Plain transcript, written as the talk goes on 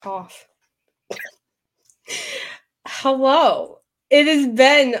Off. Hello. It has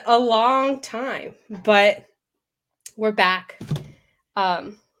been a long time, but we're back.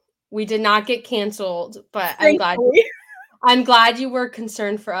 We did not get canceled, but I'm glad you were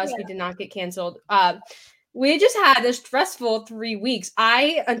concerned for us. Yeah. We did not get canceled. We just had a stressful 3 weeks.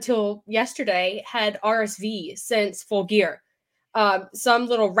 I, until yesterday, had RSV since Full Gear. Some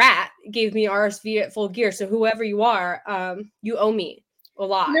little rat gave me RSV at Full Gear. So whoever you are, you owe me a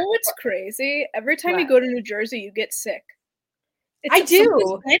lot. You know what's crazy? Every time you go to New Jersey, you get sick. I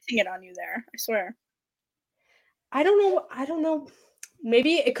do. Planting it on you there, I swear. I don't know.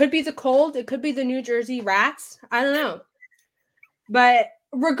 Maybe it could be the cold. It could be the New Jersey rats. I don't know. But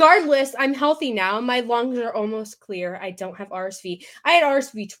regardless, I'm healthy now. My lungs are almost clear. I don't have RSV. I had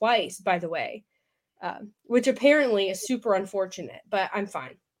RSV twice, by the way, which apparently is super unfortunate, but I'm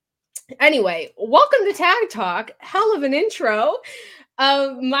fine. Anyway, welcome to Tag Talk. Hell of an intro.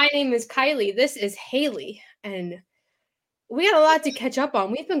 My name is Kylie. This is Haley, and we got a lot to catch up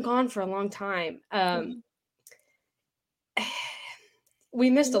on. We've been gone for a long time. We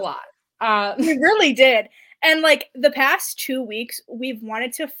missed a lot. We really did. And like the past 2 weeks, we've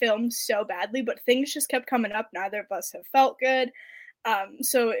wanted to film so badly, but things just kept coming up. Neither of us have felt good.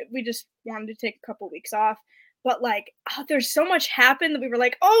 So we just wanted to take a couple weeks off. But like, there's so much happened that we were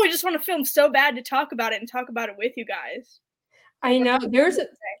like, we just want to film so bad to talk about it and talk about it with you guys. I know there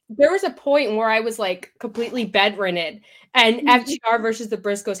was a point where I was like completely bedridden and FTR versus the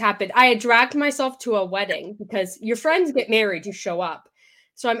Briscoes happened. I had dragged myself to a wedding because your friends get married, you show up.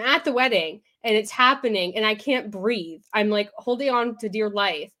 So I'm at the wedding and it's happening and I can't breathe. I'm like holding on to dear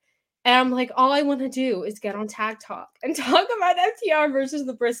life. And I'm like, all I want to do is get on Tag Talk and talk about FTR versus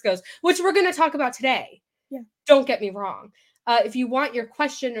the Briscoes, which we're going to talk about today. Yeah. Don't get me wrong. If you want your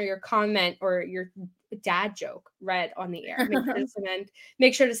question or your comment or your dad joke read on the air,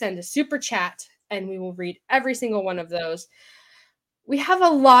 make sure to send a super chat and we will read every single one of those. We have a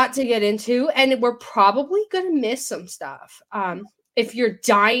lot to get into and we're probably going to miss some stuff. If you're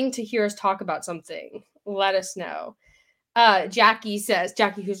dying to hear us talk about something, let us know. Jackie,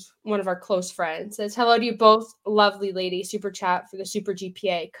 who's one of our close friends, says, hello to you both, lovely lady. Super chat for the Super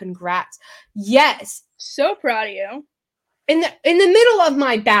GPA. Congrats. Yes. So proud of you. In the middle of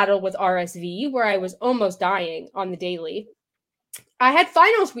my battle with RSV, where I was almost dying on the daily, I had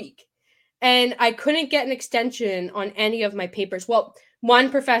finals week and I couldn't get an extension on any of my papers. Well,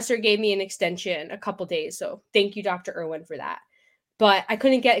 one professor gave me an extension a couple days. So thank you, Dr. Irwin, for that. But I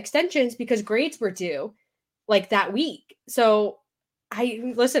couldn't get extensions because grades were due like that week. So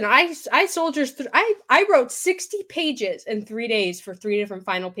I soldiered through. I wrote 60 pages in 3 days for 3 different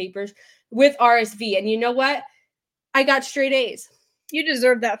final papers with RSV. And you know what? I got straight A's. You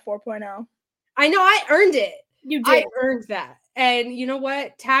deserve that 4.0. I know. I earned it. You did. I earned that. And you know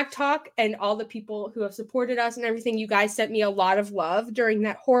what? Tag Talk and all the people who have supported us and everything, you guys sent me a lot of love during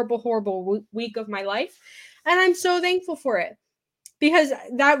that horrible, horrible week of my life. And I'm so thankful for it because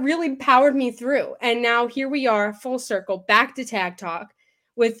that really powered me through. And now here we are, full circle, back to Tag Talk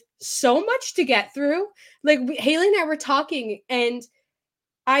with so much to get through. Like Haley and I were talking and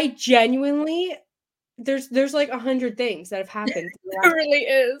I genuinely... There's like 100 things that have happened. There really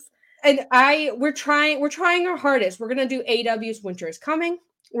is. And we're trying our hardest. We're gonna do AEW's Winter is Coming.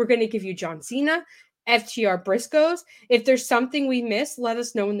 We're gonna give you John Cena, FTR Briscoes. If there's something we missed, let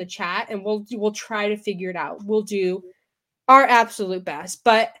us know in the chat and we'll try to figure it out. We'll do our absolute best.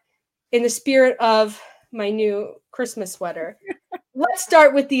 But in the spirit of my new Christmas sweater, let's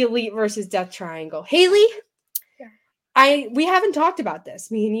start with the Elite versus Death Triangle. Haley, we haven't talked about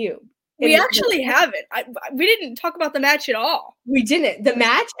this, me and you. We actually haven't. We didn't talk about the match at all. We didn't. The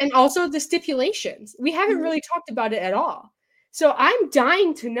match and also the stipulations. We haven't really talked about it at all. So I'm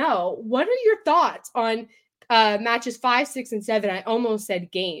dying to know, what are your thoughts on matches 5, 6, and 7? I almost said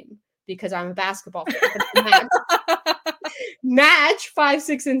game because I'm a basketball fan. Match 5,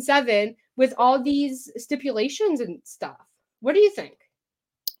 6, and 7 with all these stipulations and stuff. What do you think?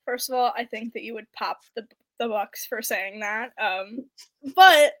 First of all, I think that you would pop the Bucks for saying that.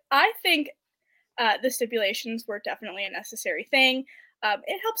 But I think the stipulations were definitely a necessary thing.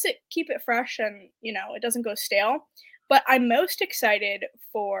 It helps it keep it fresh and, it doesn't go stale. But I'm most excited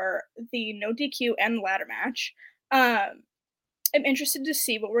for the no DQ and ladder match. I'm interested to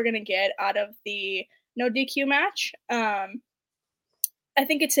see what we're going to get out of the no DQ match. I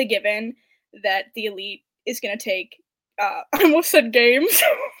think it's a given that the Elite is going to take, I almost said games.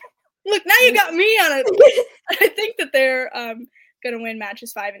 Look, now you got me on it. I think that they're going to win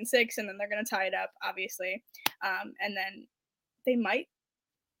matches 5 and 6, and then they're going to tie it up, obviously. And then they might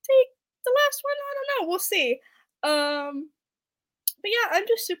take the last one. I don't know. We'll see. but yeah, I'm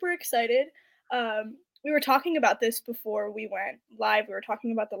just super excited. We were talking about this before we went live. We were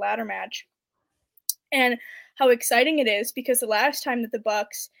talking about the ladder match and how exciting it is because the last time that the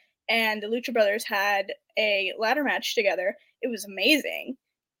Bucks and the Lucha Brothers had a ladder match together, it was amazing.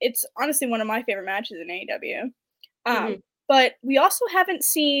 It's honestly one of my favorite matches in AEW. Mhm. But we also haven't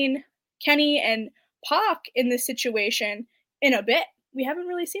seen Kenny and Pac in this situation in a bit. We haven't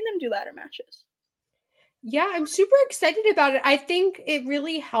really seen them do ladder matches. Yeah, I'm super excited about it. I think it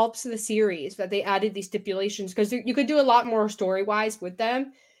really helps the series that they added these stipulations because you could do a lot more story-wise with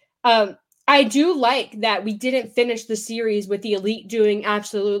them. I do like that we didn't finish the series with the Elite doing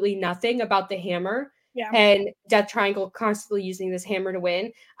absolutely nothing about the hammer Yeah. and Death Triangle constantly using this hammer to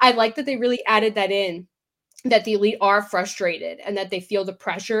win. I like that they really added that in, that the Elite are frustrated and that they feel the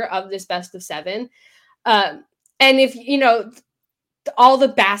pressure of this best of seven. And if, all the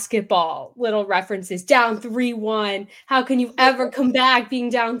basketball little references, down 3-1, how can you ever come back being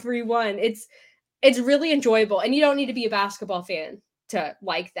down 3-1? It's really enjoyable, and you don't need to be a basketball fan to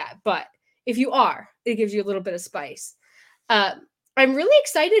like that, but if you are, it gives you a little bit of spice. I'm really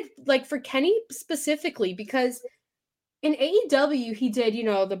excited, like, for Kenny specifically, because in AEW he did,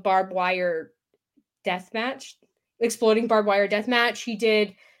 the barbed wire death match, exploding barbed wire death match. He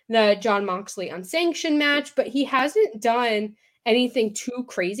did the John Moxley unsanctioned match, but he hasn't done anything too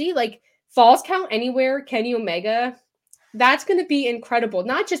crazy. Like Falls Count Anywhere, Kenny Omega, that's going to be incredible.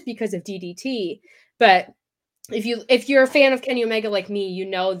 Not just because of DDT, but if you're a fan of Kenny Omega like me, you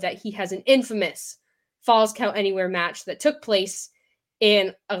know that he has an infamous Falls Count Anywhere match that took place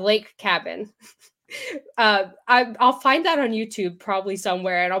in a lake cabin. I'll find that on YouTube probably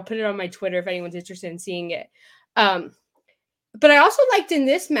somewhere, and I'll put it on my Twitter if anyone's interested in seeing it. But I also liked in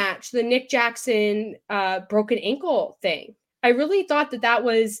this match the Nick Jackson broken ankle thing. I really thought that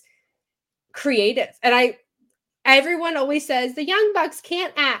was creative, and everyone always says the Young Bucks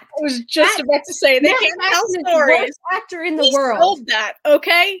can't act. I was just about to say they can't tell stories. Worst actor in the world. He sold that,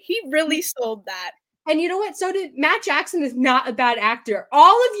 okay? He really sold that. And you know what? So did Matt Jackson. Is not a bad actor.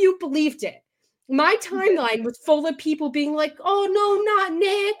 All of you believed it. My timeline was full of people being like, "Oh no, not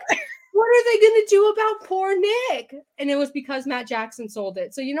Nick! What are they going to do about poor Nick?" And it was because Matt Jackson sold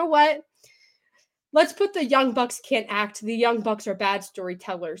it. So you know what? Let's put the Young Bucks can't act, the Young Bucks are bad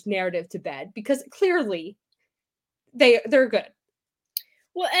storytellers narrative to bed, because clearly they're good.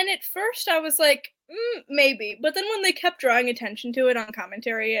 Well, and at first I was like, maybe. But then when they kept drawing attention to it on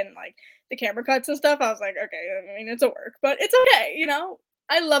commentary and like the camera cuts and stuff, I was like, okay, I mean, it's a work, but it's okay,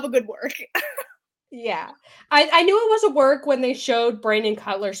 I love a good work. Yeah. I knew it was a work when they showed Brandon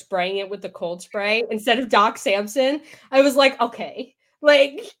Cutler spraying it with the cold spray instead of Doc Samson. I was like, okay,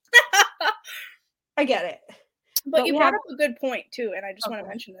 like, I get it. But you brought up a good point too, and I just want to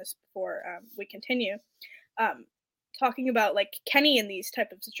mention this before we continue. Talking about like Kenny in these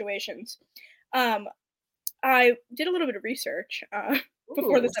type of situations. I did a little bit of research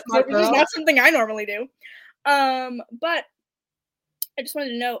before this episode, which is not something I normally do. But I just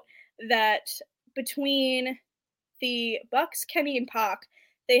wanted to note that between the Bucks, Kenny, and Pac,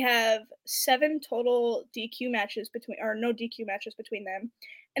 they have 7 total DQ matches no DQ matches between them,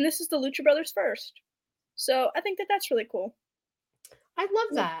 and this is the Lucha Brothers first. So I think that's really cool. I love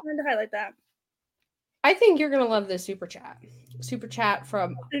that. I wanted to highlight that. I think you're gonna love this super chat. Super chat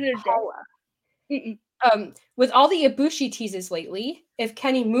from Paula. With all the Ibushi teases lately, if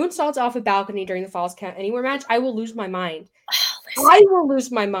Kenny moonsaults off a balcony during the Falls Count Anywhere match, I will lose my mind. I will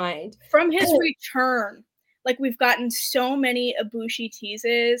lose my mind. From his return, like, we've gotten so many Ibushi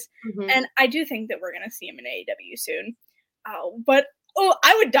teases, and I do think that we're going to see him in AEW soon. But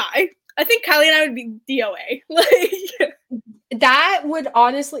I would die. I think Kylie and I would be DOA. Like, that would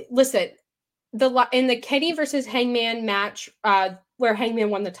honestly, listen, in the Kenny versus Hangman match, where Hangman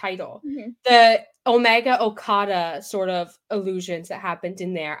won the title, the Omega Okada sort of illusions that happened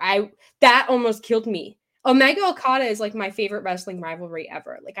in there, that almost killed me. Omega Okada is like my favorite wrestling rivalry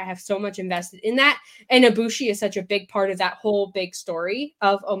ever. Like, I have so much invested in that, and Ibushi is such a big part of that whole big story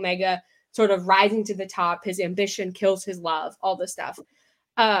of Omega sort of rising to the top. His ambition kills his love, all this stuff.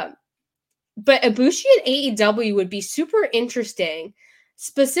 But Ibushi and AEW would be super interesting.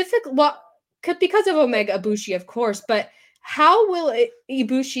 Because of Omega Ibushi, of course, but how will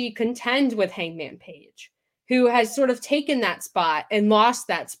Ibushi contend with Hangman Page, who has sort of taken that spot and lost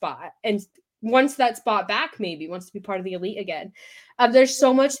that spot and wants that spot back, maybe wants to be part of the Elite again? There's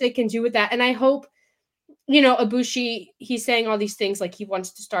so much they can do with that. And I hope, Ibushi, he's saying all these things like he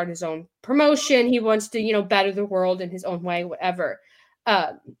wants to start his own promotion. He wants to, better the world in his own way, whatever.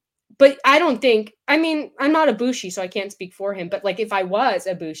 But I don't think, I'm not Ibushi, so I can't speak for him. But like, if I was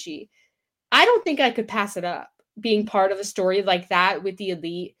Ibushi, I don't think I could pass it up. being part of a story like that with the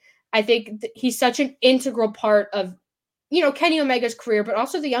Elite. I think he's such an integral part of, Kenny Omega's career, but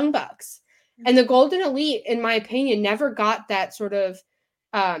also the Young Bucks. And the Golden Elite, in my opinion, never got that sort of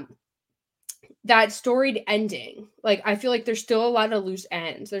that storied ending. Like, I feel like there's still a lot of loose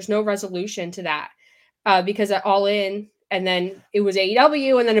ends. There's no resolution to that because at All In, and then it was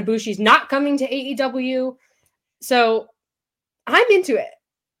AEW, and then Ibushi's not coming to AEW. So I'm into it.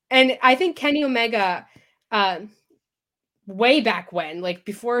 And I think Kenny Omega, way back when, like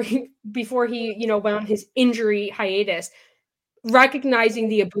before he went on his injury hiatus, recognizing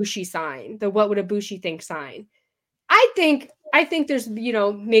the Ibushi sign, the what would Ibushi think sign. I think there's,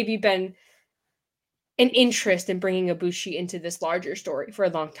 maybe been an interest in bringing Ibushi into this larger story for a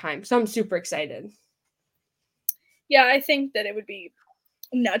long time. So I'm super excited. Yeah, I think that it would be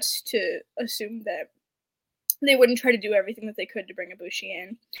nuts to assume that they wouldn't try to do everything that they could to bring Ibushi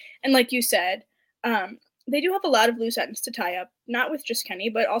in. And like you said, they do have a lot of loose ends to tie up, not with just Kenny,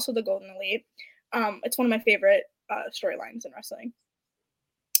 but also the Golden Elite. It's one of my favorite storylines in wrestling.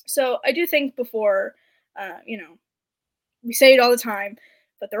 So I do think before, we say it all the time,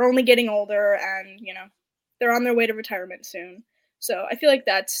 but they're only getting older and, they're on their way to retirement soon. So I feel like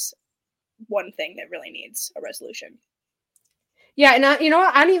that's one thing that really needs a resolution. Yeah, and you know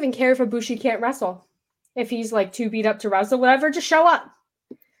what? I don't even care if Ibushi can't wrestle. If he's like too beat up to wrestle, whatever, just show up.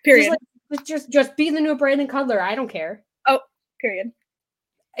 Period. Just be the new Brandon Cutler. I don't care. Oh, period.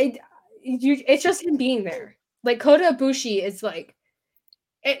 It's just him being there. Like Kota Ibushi is like,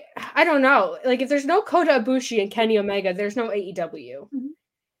 I don't know. Like if there's no Kota Ibushi and Kenny Omega, there's no AEW. Mm-hmm.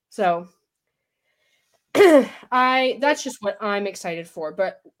 So that's just what I'm excited for.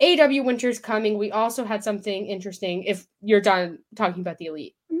 But AEW Winter's coming. We also had something interesting. If you're done talking about the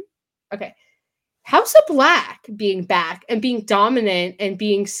Elite, okay. House of Black being back and being dominant and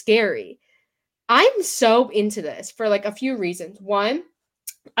being scary. I'm so into this for like a few reasons. One,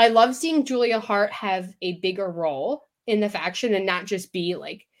 I love seeing Julia Hart have a bigger role in the faction and not just be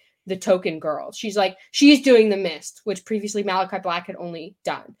like the token girl. She's doing the Mist, which previously Malachi Black had only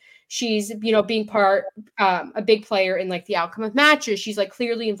done. She's, being a big player in like the outcome of matches. She's like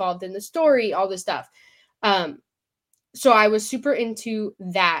clearly involved in the story, all this stuff. So I was super into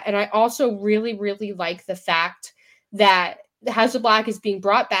that. And I also really, really like the fact that the House of Black is being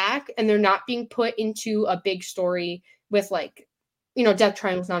brought back and they're not being put into a big story with like, Death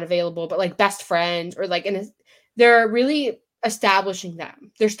Triangle's not available, but like Best Friends or like, they're really establishing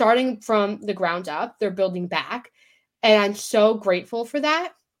them. They're starting from the ground up. They're building back. And I'm so grateful for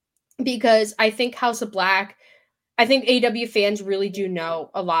that because I think House of Black, I think AEW fans really do know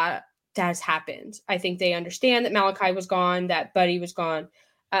a lot that has happened. I think they understand that Malachi was gone, that Buddy was gone.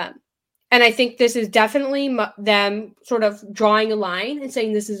 And I think this is definitely them sort of drawing a line and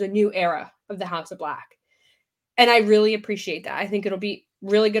saying this is a new era of the House of Black. And I really appreciate that. I think it'll be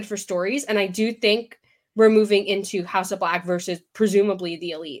really good for stories. And I do think we're moving into House of Black versus presumably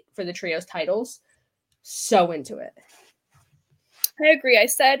the Elite for the trios titles. So into it. I agree. I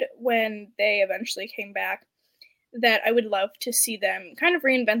said when they eventually came back that I would love to see them kind of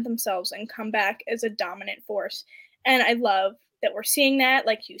reinvent themselves and come back as a dominant force. And I love that we're seeing that,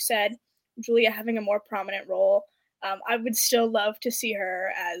 like you said, Julia having a more prominent role. I would still love to see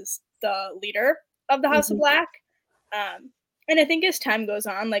her as the leader of the House of Black. And I think as time goes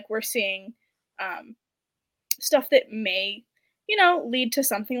on, like we're seeing stuff that may, lead to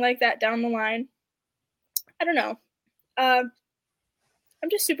something like that down the line. I don't know. I'm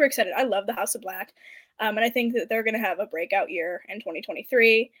just super excited. I love the House of Black. And I think that they're going to have a breakout year in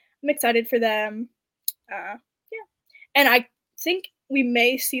 2023. I'm excited for them. Yeah. And I think we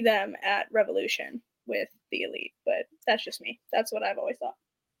may see them at Revolution with the Elite, but that's just me. That's what I've always thought.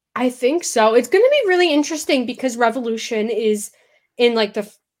 I think so. It's going to be really interesting because Revolution is in like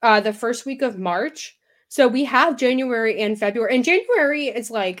the first week of March. So we have January and February. And January is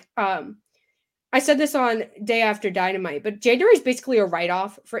like, I said this on Day After Dynamite, but January is basically a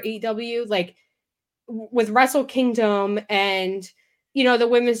write-off for AEW. Like, with Wrestle Kingdom and, the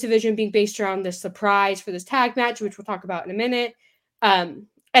women's division being based around this surprise for this tag match, which we'll talk about in a minute. And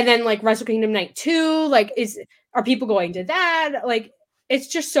then like Wrestle Kingdom Night 2, like are people going to that? Like, it's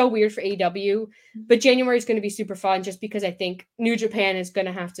just so weird for AEW, but January is going to be super fun just because I think New Japan is going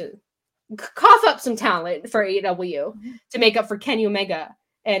to have to cough up some talent for AEW to make up for Kenny Omega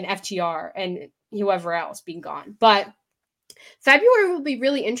and FTR and whoever else being gone. But February will be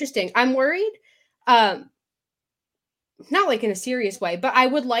really interesting. I'm worried, not like in a serious way, but I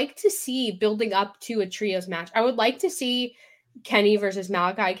would like to see building up to a trios match. I would like to see Kenny versus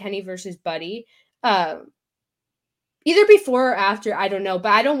Malachi, Kenny versus Buddy. Either before or after, I don't know,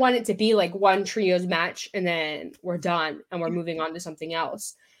 but I don't want it to be like one trios match and then we're done and we're moving on to something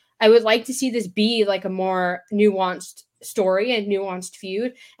else. I would like to see this be like a more nuanced story and nuanced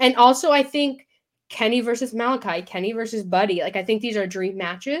feud. And also, I think Kenny versus Malachi, Kenny versus Buddy, like I think these are dream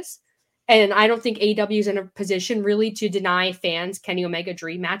matches. And I don't think AEW is in a position really to deny fans Kenny Omega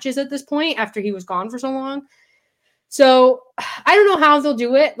dream matches at this point after he was gone for so long. So I don't know how they'll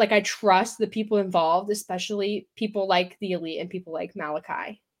do it. Like I trust the people involved, especially people like the Elite and people like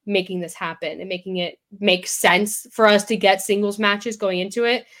Malachi, making this happen and making it make sense for us to get singles matches going into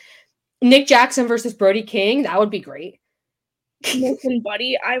it. Nick Jackson versus Brody King, that would be great. Nick and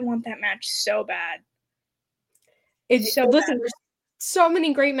Buddy, I want that match so bad. Listen, there's so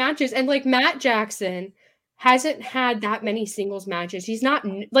many great matches, and like Matt Jackson hasn't had that many singles matches. He's not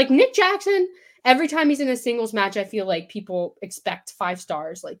like Nick Jackson. Every time he's in a singles match, I feel like people expect 5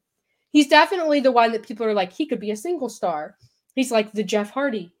 stars. Like he's definitely the one that people are like, he could be a single star. He's like the Jeff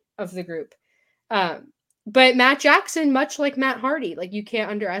Hardy of the group. But Matt Jackson, much like Matt Hardy, like you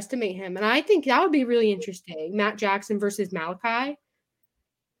can't underestimate him. And I think that would be really interesting. Matt Jackson versus Malachi.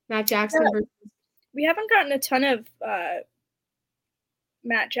 Matt Jackson versus... We haven't gotten a ton of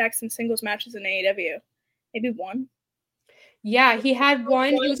Matt Jackson singles matches in AEW. Maybe one. Yeah, he had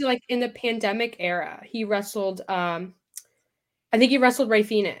one. He was like in the pandemic era. He wrestled I think he wrestled Ray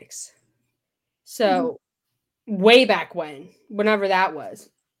Phoenix. So way back when, whenever that was.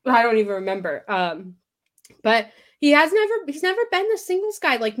 I don't even remember. But he's never been the singles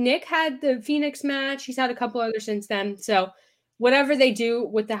guy. Like Nick had the Phoenix match. He's had a couple others since then. So whatever they do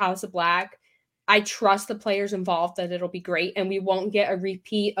with the House of Black, I trust the players involved that it'll be great and we won't get a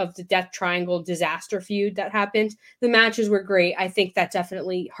repeat of the Death Triangle disaster feud that happened. The matches were great. I think that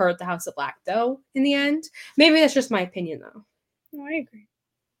definitely hurt the House of Black, though, in the end. Maybe that's just my opinion, though. No, I agree.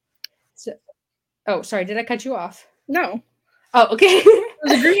 So, oh, sorry. Did I cut you off? No. Oh, okay. I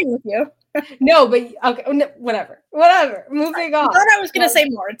was agreeing with you. No, but okay. No, whatever. Moving on. I thought I was going to say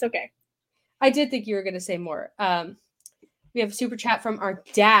more. It's okay. I did think you were going to say more. We have a super chat from our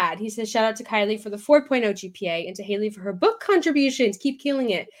dad. He says, shout out to Kylie for the 4.0 GPA and to Haley for her book contributions. Keep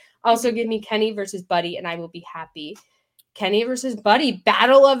killing it. Also give me Kenny versus Buddy and I will be happy. Kenny versus Buddy,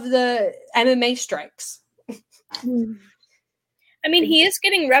 battle of the MMA strikes. I mean, he is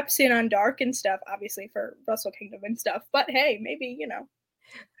getting reps in on Dark and stuff, obviously for Wrestle Kingdom and stuff. But hey, maybe,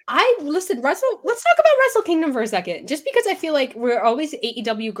 let's talk about Wrestle Kingdom for a second. Just because I feel like we're always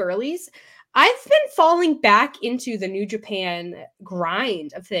AEW girlies. I've been falling back into the New Japan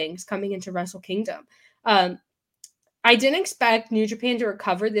grind of things coming into Wrestle Kingdom. I didn't expect New Japan to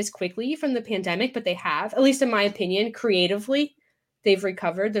recover this quickly from the pandemic, but they have, at least in my opinion, creatively, they've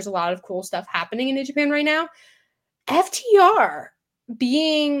recovered. There's a lot of cool stuff happening in New Japan right now. FTR,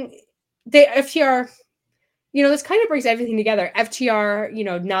 this kind of brings everything together.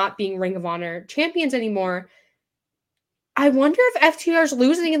 FTR, not being Ring of Honor champions anymore. I wonder if FTR is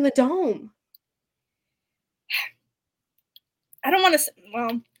losing in the Dome. I don't want to say,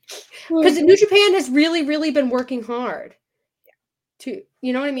 well, because New Japan has really, really been working hard. To,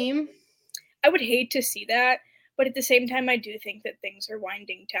 you know what I mean? I would hate to see that, but at the same time, I do think that things are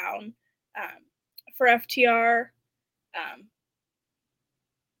winding down for FTR. I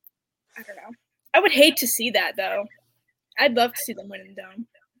don't know. I would hate to see that, though. I'd love to see them win in the Dome.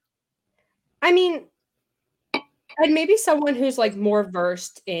 I mean, and maybe someone who's like more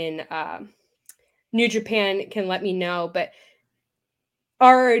versed in New Japan can let me know, but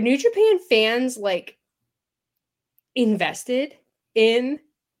are New Japan fans like invested in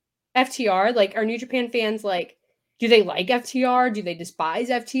FTR? Like, are New Japan fans like, do they like FTR? Do they despise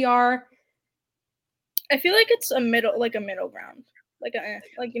FTR? I feel like it's a middle ground. I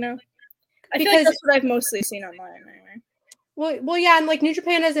feel like that's what I've mostly seen online anyway. Well, yeah, and like New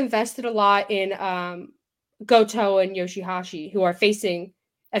Japan has invested a lot in Goto and Yoshihashi, who are facing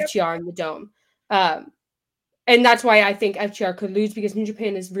FTR in the Dome. And that's why I think FTR could lose, because New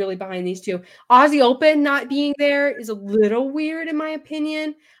Japan is really behind these two. Aussie Open not being there is a little weird, in my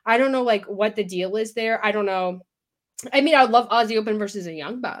opinion. I don't know, like, what the deal is there. I don't know. I mean, I would love Aussie Open versus the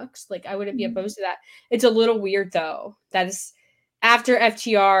Young Bucks. Like, I wouldn't be opposed to that. It's a little weird, though. That is, after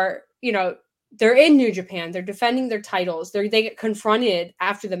FTR, they're in New Japan. They're defending their titles. They get confronted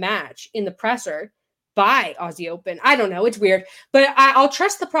after the match in the presser by Aussie Open. I don't know. It's weird. But I'll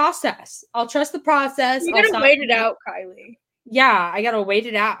trust the process. You gotta wait it out, Kylie. Yeah, I gotta wait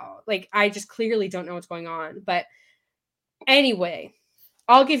it out. Like, I just clearly don't know what's going on. But anyway,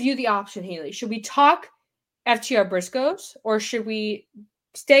 I'll give you the option, Haley. Should we talk FTR Briscoes, or should we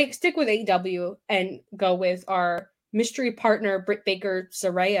stick with AEW and go with our mystery partner, Britt Baker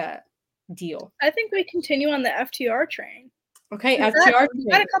Saraya deal. I think we continue on the FTR train. Okay, We've FTR.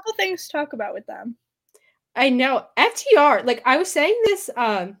 got a couple things to talk about with them. I know FTR. Like I was saying this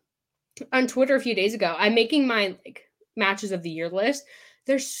on Twitter a few days ago. I'm making my like matches of the year list.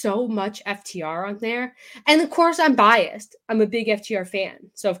 There's so much FTR on there, and of course I'm biased. I'm a big FTR fan,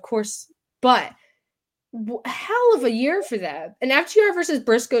 so of course. But hell of a year for them. And FTR versus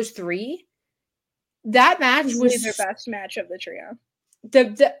Briscoes 3. That match was their best match of the trio.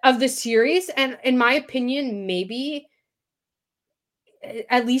 Of the series, and in my opinion, maybe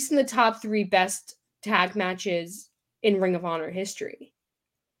at least in the top 3 best tag matches in Ring of Honor history.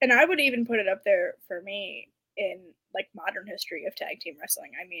 And I would even put it up there for me in like modern history of tag team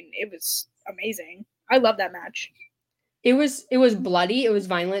wrestling. I mean, it was amazing. I love that match. It was bloody, it was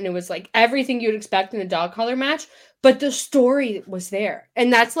violent, it was like everything you'd expect in a dog collar match, but the story was there.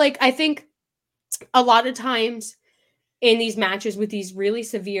 And that's like, I think a lot of times in these matches with these really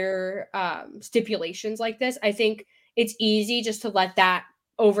severe stipulations like this, I think it's easy just to let that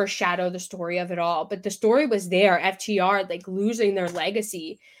overshadow the story of it all. But the story was there. FTR like losing their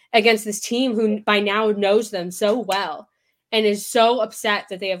legacy against this team who by now knows them so well and is so upset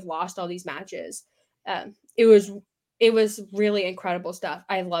that they have lost all these matches. It was really incredible stuff.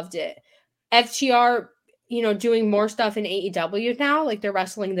 I loved it. FTR, doing more stuff in AEW now, like they're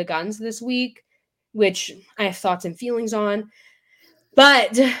wrestling the Guns this week, which I have thoughts and feelings on.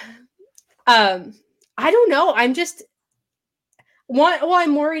 But I don't know. I'm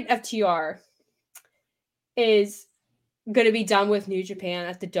worried FTR is going to be done with New Japan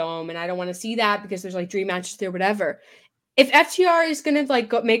at the Dome, and I don't want to see that because there's like dream matches there, whatever. If FTR is going to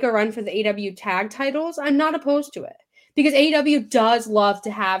like make a run for the AEW tag titles, I'm not opposed to it because AEW does love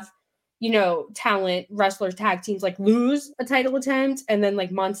to have, talent wrestlers tag teams like lose a title attempt and then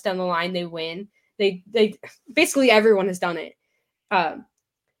like months down the line they win. They basically everyone has done it.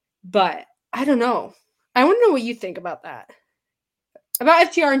 But I don't know. I want to know what you think about that.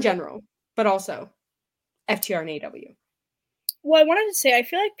 About FTR in general, but also FTR and AEW. Well, I wanted to say I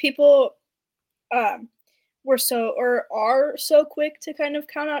feel like people are so quick to kind of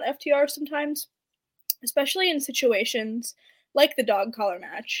count out FTR sometimes, especially in situations like the dog collar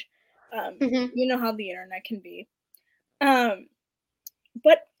match. You know how the internet can be.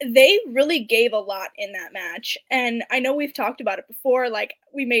 But they really gave a lot in that match. And I know we've talked about it before. Like,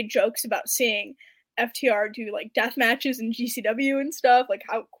 we made jokes about seeing FTR do, like, death matches in GCW and stuff. Like,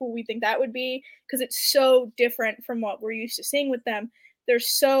 how cool we think that would be. Because it's so different from what we're used to seeing with them. They're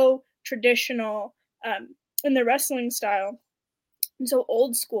so traditional in their wrestling style. And so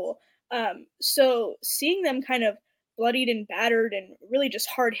old school. So seeing them kind of bloodied and battered and really just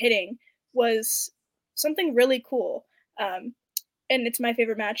hard hitting was something really cool. And it's my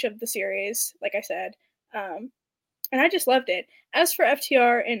favorite match of the series, like I said. And I just loved it. As for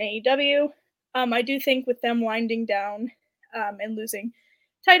FTR and AEW, I do think with them winding down and losing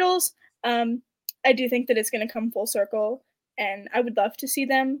titles, I do think that it's going to come full circle. And I would love to see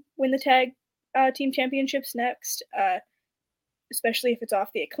them win the tag team championships next, especially if it's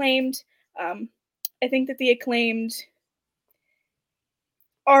off the Acclaimed. I think that the Acclaimed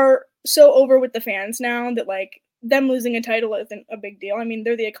are so over with the fans now that, like, them losing a title isn't a big deal. I mean,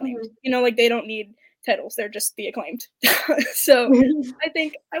 they're the Acclaimed. Like, they don't need titles. They're just the Acclaimed. So I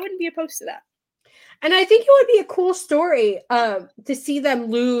think I wouldn't be opposed to that. And I think it would be a cool story to see them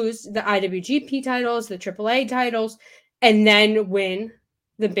lose the IWGP titles, the AAA titles, and then win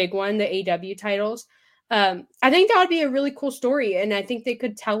the big one, the AEW titles. I think that would be a really cool story, and I think they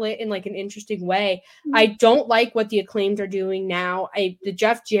could tell it in like an interesting way. Mm-hmm. I don't like what the Acclaimed are doing now. The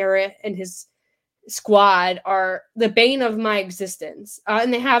Jeff Jarrett and his squad are the bane of my existence,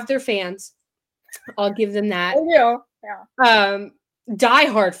 and they have their fans. I'll give them that. Oh, yeah.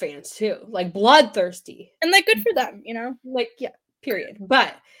 Diehard fans too, like bloodthirsty, and like good for them, like yeah, period.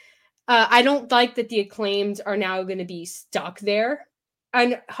 But I don't like that the Acclaimed are now going to be stuck there.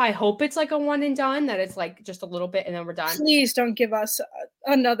 And I hope it's like a one and done, that it's like just a little bit and then we're done. Please don't give us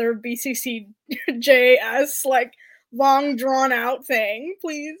another BCCJS like long drawn out thing.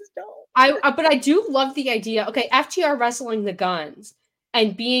 Please don't. But I do love the idea. Okay, FTR wrestling the Guns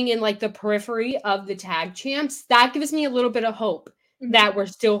and being in like the periphery of the tag champs, that gives me a little bit of hope that we're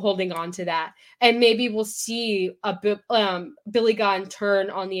still holding on to that. And maybe we'll see a Billy Gunn turn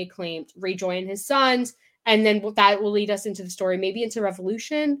on the Acclaimed, rejoin his sons, and then that will lead us into the story, maybe into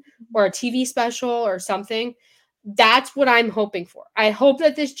Revolution or a TV special or something. That's what I'm hoping for. I hope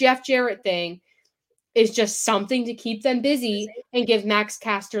that this Jeff Jarrett thing is just something to keep them busy and give Max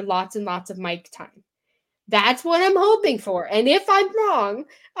Caster lots and lots of mic time. That's what I'm hoping for. And if I'm wrong,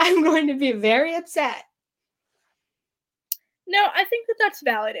 I'm going to be very upset. No, I think that that's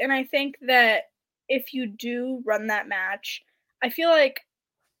valid, and I think that if you do run that match, I feel like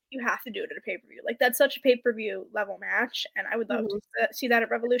you have to do it at a pay-per-view. Like, that's such a pay-per-view level match, and I would love to Mhm. see that at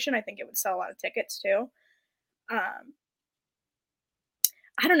Revolution. I think it would sell a lot of tickets too. Um,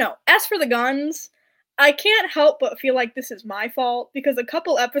 I don't know. As for the guns, I can't help but feel like this is my fault because a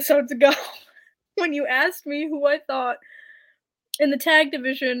couple episodes ago, when you asked me who I thought in the tag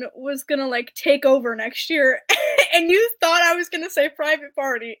division was gonna like take over next year, and you thought I was gonna say Private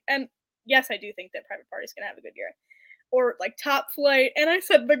Party, and yes, I do think that Private Party's gonna have a good year, or like Top Flight, and I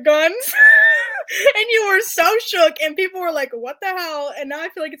said the Guns, and you were so shook, and people were like, "What the hell?" And now I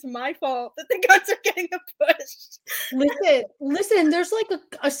feel like it's my fault that the Guns are getting a push. Listen, there's like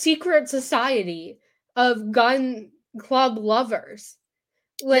a secret society of gun club lovers.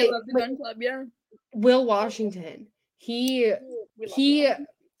 They Like love the Gun Club, yeah. Will Washington. He Ooh, we love he them.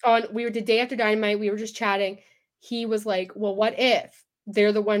 on we were the day after Dynamite, we were just chatting. He was like, "Well, what if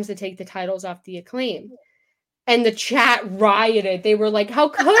they're the ones that take the titles off the Acclaim?" And the chat rioted. They were like, "How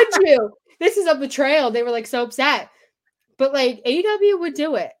could you? This is a betrayal." They were like so upset. But like AEW would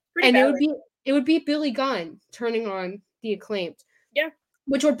do it. Pretty And valid. it would be Billy Gunn turning on the Acclaimed. Yeah.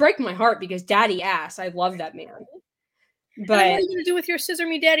 Which would break my heart because daddy ass. I love that man. And then what are But you gonna do with your Scissor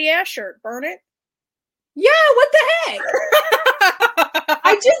Me Daddy Ass shirt? Burn it? yeah, what the heck?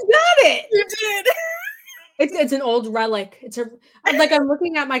 I just got it. You did. It's an old relic. I'm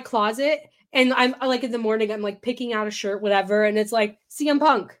looking at my closet and I'm like in the morning, I'm like picking out a shirt, whatever, and it's like CM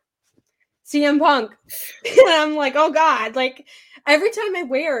Punk. CM Punk. And I'm like, oh God. Like every time I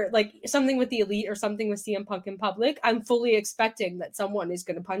wear like something with the Elite or something with CM Punk in public, I'm fully expecting that someone is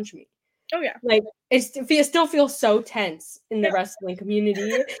gonna punch me. Oh yeah. Like it still feels so tense in the wrestling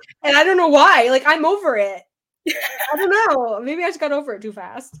community. And I don't know why. Like I'm over it. I don't know. Maybe I just got over it too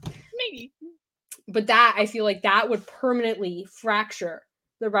fast. Maybe. But that I feel like that would permanently fracture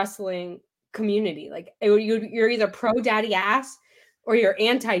the wrestling community. Like you're either pro daddy ass or you're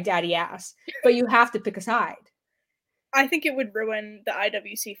anti daddy ass, but you have to pick a side. I think it would ruin the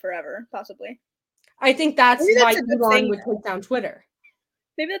IWC forever, possibly. I think that's Maybe why that's a good Elon thing. would take down Twitter.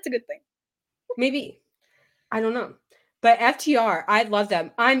 Maybe that's a good thing. Maybe. I don't know. But FTR, I love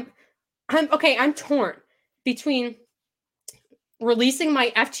them. I'm okay, I'm torn between releasing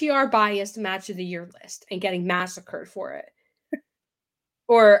my FTR biased match of the year list and getting massacred for it.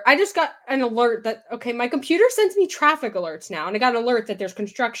 Or I just got an alert that okay, my computer sends me traffic alerts now, and I got an alert that there's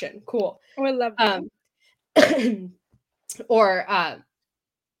construction. Cool. Oh, I love that. Or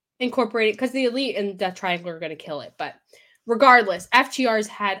incorporating because the Elite and Death Triangle are going to kill it. But regardless, FTR's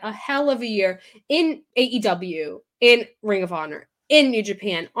had a hell of a year in AEW, in Ring of Honor, in New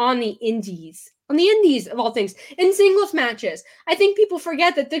Japan, on the indies of all things, in singles matches. I think people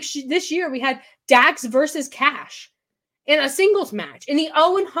forget that this year we had Dax versus Cash in a singles match in the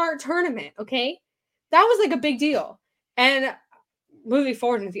Owen Hart tournament. Okay, that was like a big deal. And moving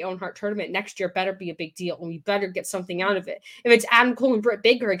forward into the Owen Hart tournament next year better be a big deal, and we better get something out of it. If it's Adam Cole and Britt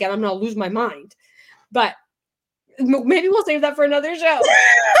Baker again, I'm gonna lose my mind. But maybe we'll save that for another show.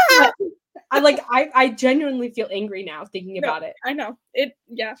 I genuinely feel angry now thinking about it. I know it.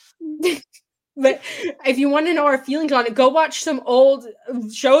 Yeah. But if you want to know our feelings on it, go watch some old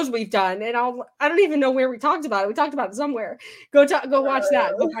shows we've done, and I don't even know where we talked about it. We talked about it somewhere. Go watch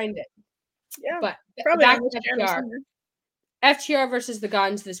that. Go find it. Yeah. But Probably back on this to channel FTR. somewhere. FTR versus the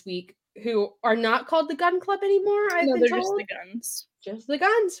Guns this week, who are not called the Gun Club anymore. No, they're just the Guns. Just the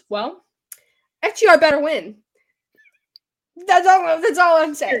Guns. Well, FTR better win. That's all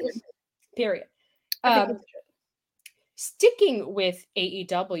I'm saying. Period. Sticking with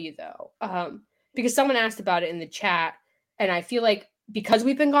AEW though, because someone asked about it in the chat, and I feel like because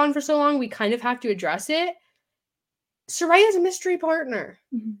we've been gone for so long, we kind of have to address it. Saraya's a mystery partner.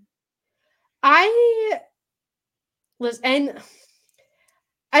 Mm-hmm. And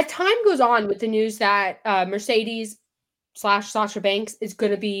as time goes on with the news that Mercedes / Sasha Banks is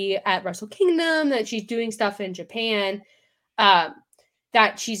going to be at Wrestle Kingdom, that she's doing stuff in Japan, that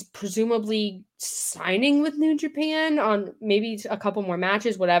she's presumably signing with New Japan on maybe a couple more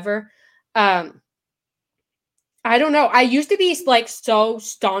matches, whatever. I don't know. I used to be like so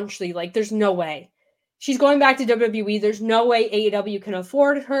staunchly like, there's no way. She's going back to WWE. There's no way AEW can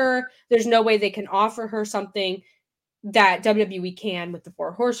afford her. There's no way they can offer her something that WWE can with the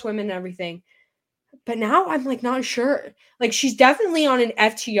 4 Horsewomen and everything. But now I'm like not sure. Like she's definitely on an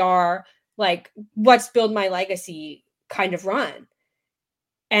FTR, like let's build my legacy kind of run.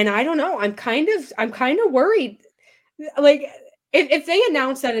 And I don't know. I'm kind of worried. Like if they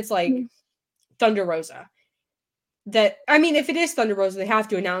announce that it's like Thunder Rosa, that, I mean, if it is Thunder Rosa, they have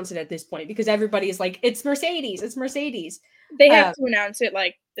to announce it at this point because everybody is like, it's Mercedes, it's Mercedes. They have to announce it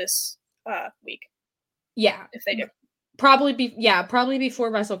like this week. Yeah. If they do. Probably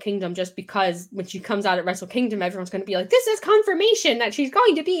before Wrestle Kingdom, just because when she comes out at Wrestle Kingdom, everyone's going to be like, this is confirmation that she's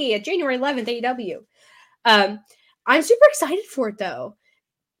going to be at January 11th AEW. I'm super excited for it though.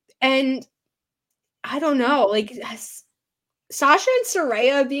 And I don't know, like Sasha and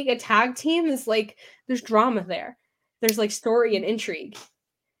Saraya being a tag team is like, there's drama there. There's like story and intrigue.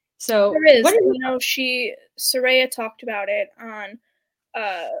 So there is, Saraya talked about it on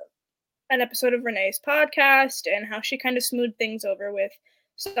an episode of Renee's podcast and how she kind of smoothed things over with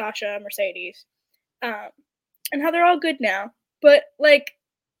Sasha, Mercedes, and how they're all good now. But like,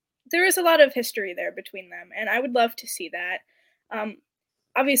 there is a lot of history there between them, and I would love to see that.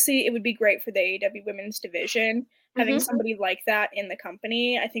 Obviously, it would be great for the AEW women's division having somebody like that in the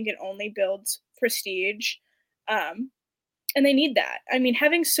company. I think it only builds prestige, and they need that. I mean,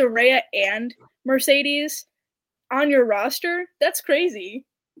 having Saraya and Mercedes on your roster, that's crazy.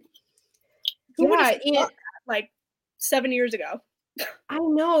 Who would have thought that, like 7 years ago? I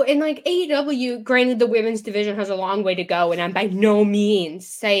know, and like AEW, granted the women's division has a long way to go, and I'm by no means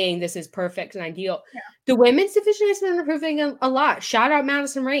saying this is perfect and ideal. Yeah. The women's division has been improving a lot. Shout out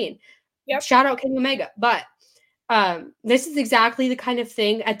Madison Rayne. Yep. Shout out Kenny Omega. But this is exactly the kind of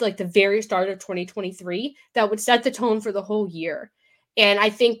thing at like the very start of 2023 that would set the tone for the whole year. And I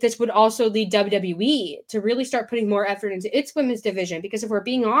think this would also lead WWE to really start putting more effort into its women's division, because if we're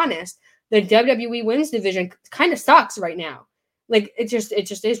being honest, the WWE women's division kind of sucks right now. Like it just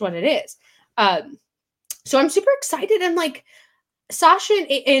is what it is. So I'm super excited, and like Sasha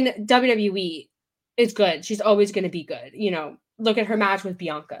in WWE is good. She's always going to be good. You know, look at her match with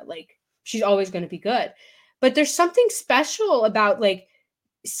Bianca. Like she's always going to be good. But there's something special about like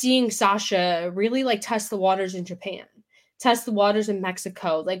seeing Sasha really like test the waters in Japan, test the waters in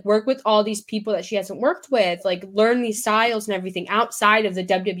Mexico, like work with all these people that she hasn't worked with, like learn these styles and everything outside of the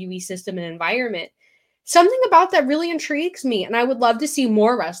WWE system and environment. Something about that really intrigues me, and I would love to see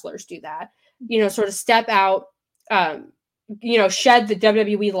more wrestlers do that. You know, sort of step out, shed the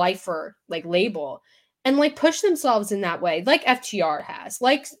WWE lifer like label and like push themselves in that way, like FTR has,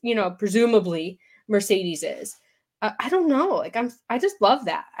 like, you know, presumably Mercedes is. I don't know, like I just love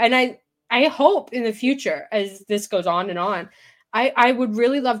that, and I hope in the future as this goes on and on, I would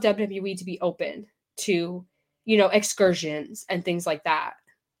really love WWE to be open to, you know, excursions and things like that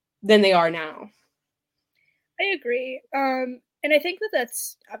than they are now. I agree. And I think that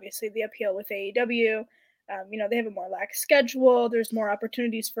that's obviously the appeal with AEW. They have a more lax schedule. There's more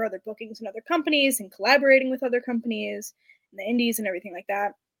opportunities for other bookings in other companies and collaborating with other companies and the indies and everything like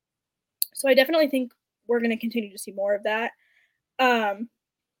that. So I definitely think we're going to continue to see more of that.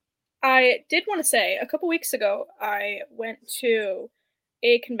 I did want to say, a couple weeks ago, I went to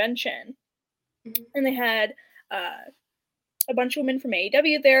a convention and they had a bunch of women from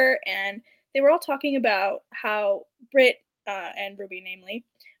AEW there, and they were all talking about how Britt and Ruby, namely,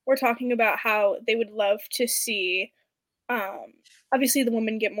 were talking about how they would love to see, obviously, the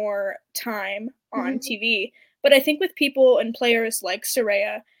women get more time on TV. But I think with people and players like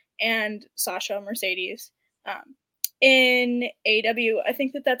Saraya and Sasha, Mercedes, in AEW, I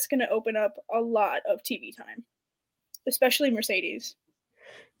think that that's going to open up a lot of TV time, especially Mercedes.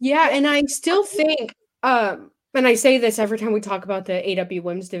 Yeah, and I still think, and I say this every time we talk about the AEW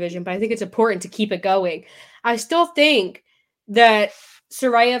women's division, but I think it's important to keep it going. I still think that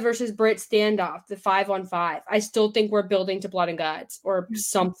Saraya versus Britt standoff, the 5-on-5, I still think we're building to blood and guts or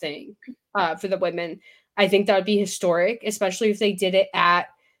something for the women. I think that would be historic, especially if they did it at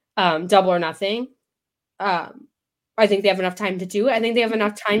Double or Nothing. I think they have enough time to do it. I think they have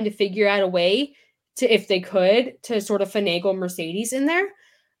enough time to figure out a way to, if they could, to sort of finagle Mercedes in there.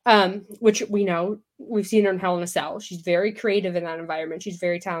 Which we know, we've seen her in Hell in a Cell. She's very creative in that environment. She's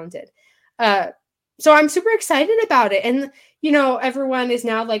very talented. So I'm super excited about it. And, you know, everyone is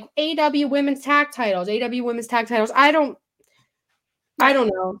now like, AEW women's tag titles, AEW women's tag titles. I don't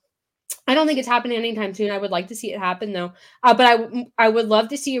know. I don't think it's happening anytime soon. I would like to see it happen though. But I would love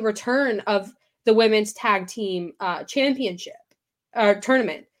to see a return of the women's tag team championship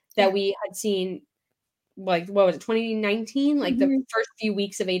tournament that we had seen, like, what was it, 2019? Like the first few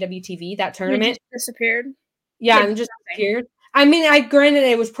weeks of AWTV, that tournament. It just disappeared. Yeah, and just disappeared. I mean, granted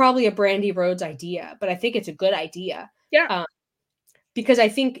it was probably a Brandy Rhodes idea, but I think it's a good idea. Yeah. Because I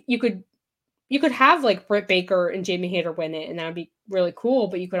think you could have like Britt Baker and Jamie Hayter win it, and that would be really cool.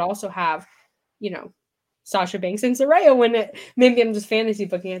 But you could also have, you know, Sasha Banks and Saraya win it. Maybe I'm just fantasy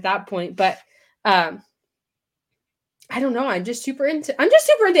booking at that point, but I I don't know. I'm just super into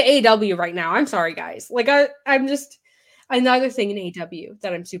AEW right now. I'm sorry, guys. Like I'm just another thing in AEW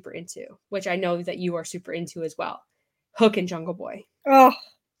that I'm super into, which I know that you are super into as well. Hook and Jungle Boy. Oh,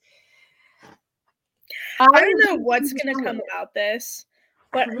 I I don't know what's gonna come about this,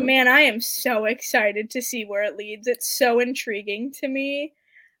 but man, I am so excited to see where it leads. It's so intriguing to me.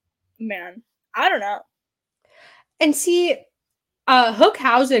 Man, I don't know. And see,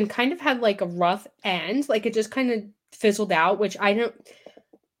 Hookhausen kind of had like a rough end. Like it just kind of fizzled out, which I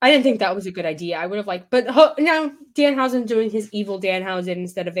didn't think that was a good idea. I would have liked, but now Danhausen doing his evil Danhausen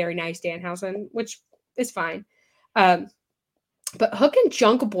instead of very nice Danhausen, which is fine. But Hook and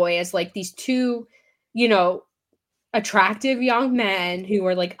Jungle Boy as like these two, you know, attractive young men who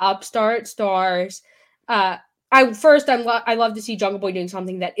are like upstart stars. I love to see Jungle Boy doing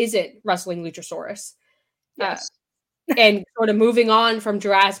something that isn't wrestling Luchasaurus. Yes. And sort of moving on from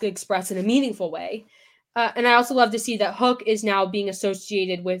Jurassic Express in a meaningful way. And I also love to see that Hook is now being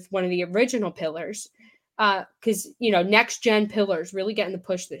associated with one of the original pillars, because next gen pillars really getting the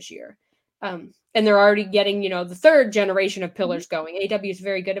push this year, and they're already getting the third generation of pillars going. AEW is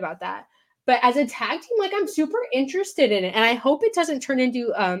very good about that. But as a tag team, like I'm super interested in it, and I hope it doesn't turn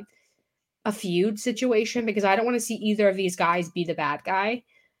into a feud situation because I don't want to see either of these guys be the bad guy.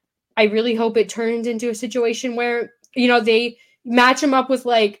 I really hope it turns into a situation where they match them up with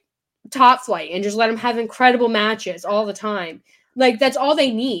like Top Flight and just let them have incredible matches all the time. Like that's all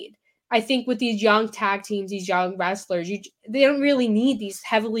they need. I think with these young tag teams, these young wrestlers, they don't really need these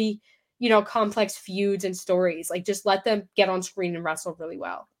heavily, complex feuds and stories. Like just let them get on screen and wrestle really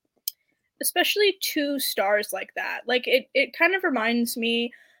well. Especially two stars like that. Like it kind of reminds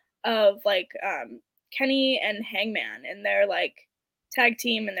me of like Kenny and Hangman and their like tag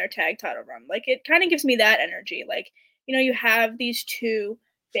team and their tag title run. Like it kind of gives me that energy. Like, you have these two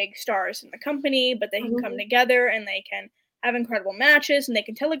big stars in the company, but they can come together and they can have incredible matches and they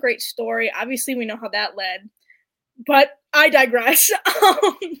can tell a great story. Obviously, we know how that led, but I digress.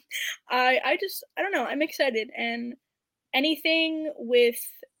 I don't know. I'm excited, and anything with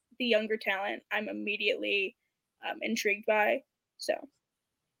the younger talent, I'm immediately intrigued by. So,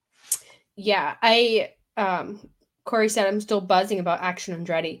 yeah, Corey said I'm still buzzing about Action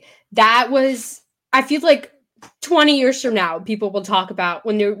Andretti. I feel like 20 years from now, people will talk about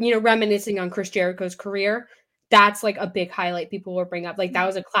when they're, reminiscing on Chris Jericho's career. That's like a big highlight people will bring up. Like that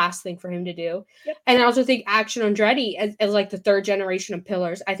was a class thing for him to do. Yep. And I also think Action Andretti as like the third generation of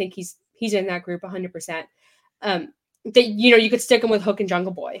pillars. I think he's in that group 100%. That you could stick him with Hook and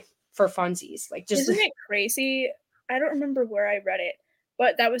Jungle Boy for funsies. Like just isn't it crazy? I don't remember where I read it,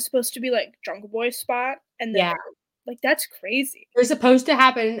 but that was supposed to be like Jungle Boy's spot, and then like that's crazy. It was supposed to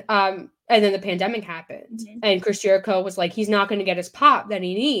happen, and then the pandemic happened, and Chris Jericho was like, he's not going to get his pop that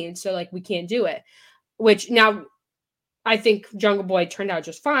he needs, so like we can't do it. Which now, I think Jungle Boy turned out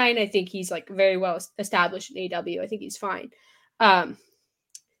just fine. I think he's like very well established in AEW. I think he's fine,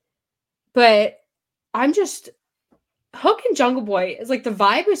 but I'm just Hook and Jungle Boy is like the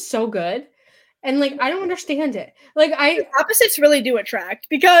vibe is so good. And like I don't understand it. Like the opposites really do attract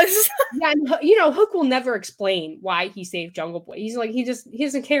because Hook will never explain why he saved Jungle Boy. He's like he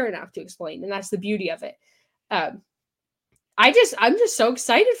doesn't care enough to explain, and that's the beauty of it. I'm just so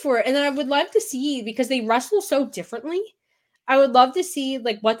excited for it, and then I would love to see because they wrestle so differently. I would love to see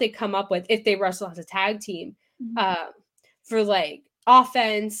like what they come up with if they wrestle as a tag team, for like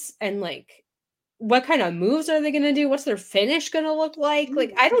offense and like what kind of moves are they going to do? What's their finish going to look like?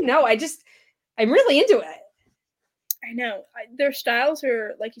 Like I don't know. I'm really into it. I know. Their styles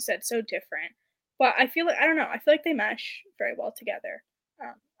are, like you said, so different. But I feel like they mesh very well together.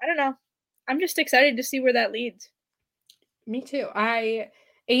 I don't know. I'm just excited to see where that leads. Me too.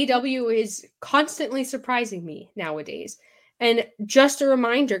 AEW is constantly surprising me nowadays. And just a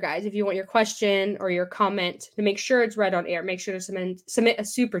reminder, guys, if you want your question or your comment to make sure it's read on air, make sure to submit a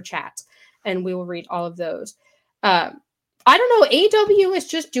super chat, and we will read all of those. I don't know. AEW is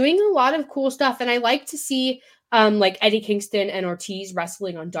just doing a lot of cool stuff, and I like to see like Eddie Kingston and Ortiz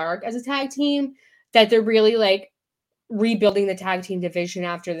wrestling on Dark as a tag team. That they're really like rebuilding the tag team division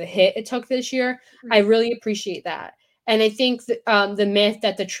after the hit it took this year. I really appreciate that, and I think the myth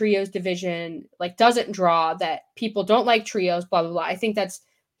that the trios division like doesn't draw, that people don't like trios, blah blah blah. I think that's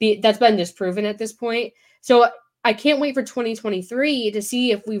been disproven at this point. So I can't wait for 2023 to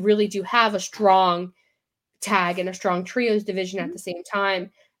see if we really do have a strong tag and a strong trios division at the same time.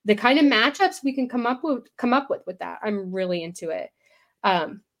 The kind of matchups we can come up with that. I'm really into it.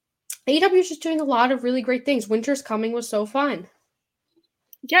 AEW is just doing a lot of really great things. Winter's Coming was so fun.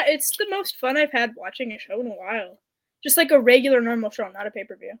 Yeah, it's the most fun I've had watching a show in a while. Just like a regular normal show, not a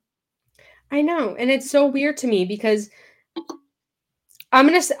pay-per-view. I know, and it's so weird to me because I'm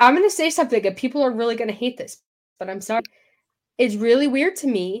gonna say something and people are really gonna hate this, but I'm sorry. It's really weird to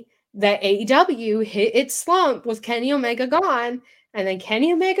me that AEW hit its slump with Kenny Omega gone, and then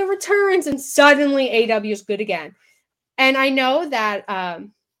Kenny Omega returns, and suddenly AEW is good again. And I know that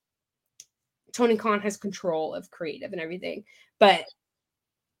Tony Khan has control of creative and everything, but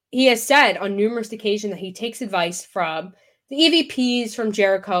he has said on numerous occasions that he takes advice from the EVPs, from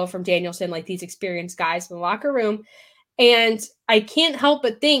Jericho, from Danielson, like these experienced guys in the locker room. And I can't help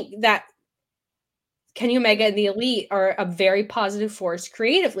but think that Kenny Omega and the Elite are a very positive force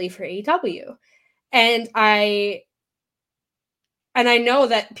creatively for AEW. And I know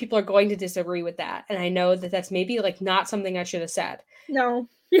that people are going to disagree with that. And I know that that's maybe like not something I should have said. No.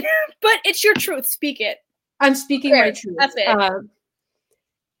 But it's your truth. Speak it. I'm speaking There, my truth. that's it.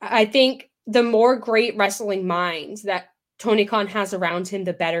 I think the more great wrestling minds that Tony Khan has around him,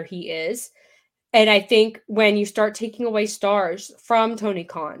 the better he is. And I think when you start taking away stars from Tony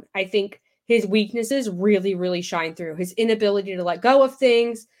Khan, I think his weaknesses really, really shine through. His inability to let go of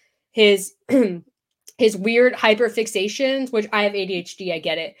things, his his weird hyperfixations, which I have ADHD, I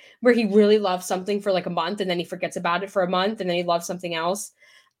get it, where he really loves something for like a month and then he forgets about it for a month and then he loves something else.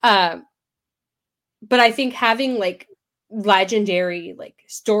 But I think having like legendary like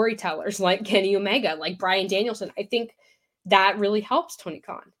storytellers like Kenny Omega, like Bryan Danielson, I think that really helps Tony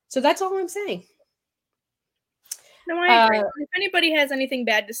Khan. So that's all I'm saying. No, I agree. If anybody has anything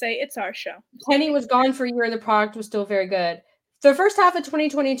bad to say, it's our show. Kenny was gone for a year and the product was still very good. The first half of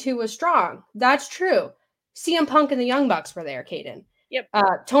 2022 was strong. That's true. CM Punk and the Young Bucks were there, Caden. Yep.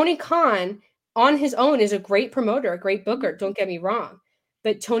 Tony Khan on his own is a great promoter, a great booker. Don't get me wrong.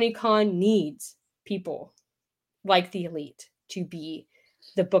 But Tony Khan needs people like the Elite to be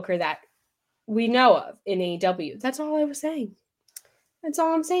the booker that we know of in AEW. That's all I was saying. That's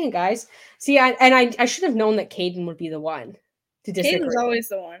all I'm saying, guys. See, I should have known that Caden would be the one to disagree. Caden's always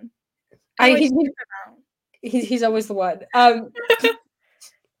the one. He's always the one.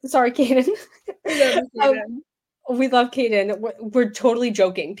 Sorry, Caden. We love Caden. We're totally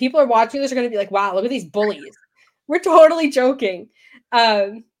joking. People are watching this are going to be like, wow, look at these bullies. We're totally joking.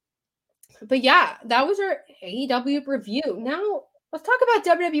 But yeah, that was our AEW review. Now, let's talk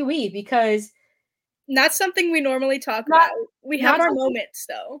about WWE because not something we normally talk about. We have our moments,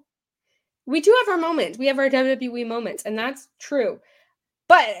 though. We do have our moments. We have our WWE moments, and that's true.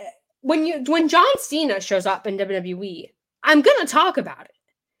 But when John Cena shows up in WWE, I'm gonna talk about it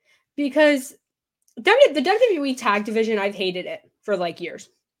because the WWE tag division, I've hated it for like years.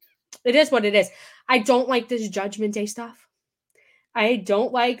 It is what it is. I don't like this Judgment Day stuff. I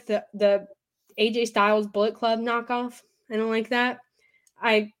don't like the AJ Styles Bullet Club knockoff. I don't like that.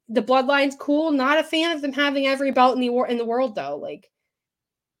 The Bloodline's cool. Not a fan of them having every belt in the world though. Like,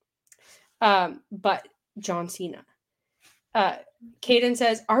 but John Cena. Caden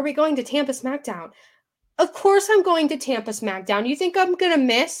says, "Are we going to Tampa SmackDown?" Of course, I'm going to Tampa SmackDown. You think I'm gonna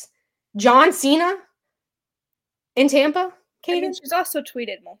miss John Cena in Tampa, Caden? I mean, she's also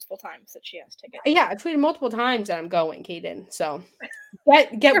tweeted multiple times that she has tickets. Yeah, I tweeted multiple times that I'm going, Caden. So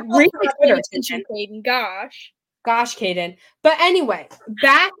get really attention, Caden. Gosh, Caden. But anyway,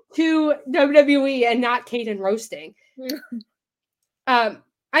 back to WWE and not Caden roasting. I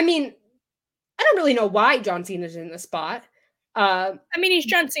mean, I don't really know why John Cena's in the spot. I mean, he's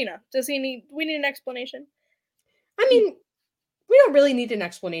John Cena. We need an explanation? I mean, we don't really need an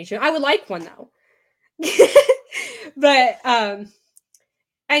explanation. I would like one though. But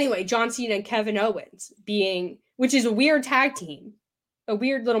anyway, John Cena and Kevin Owens which is a weird tag team, a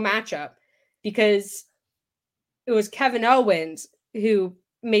weird little matchup because it was Kevin Owens who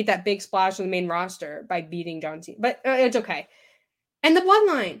made that big splash on the main roster by beating John Cena. But it's okay. And the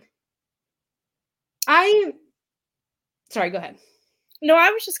Bloodline. Sorry, go ahead. No,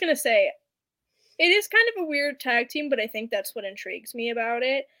 I was just going to say, it is kind of a weird tag team, but I think that's what intrigues me about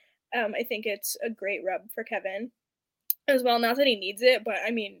it. I think it's a great rub for Kevin as well. Not that he needs it, but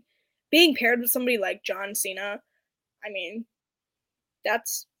I mean, being paired with somebody like John Cena, I mean,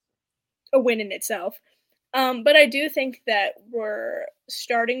 that's a win in itself. But I do think that we're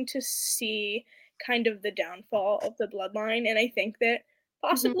starting to see kind of the downfall of the Bloodline, and I think that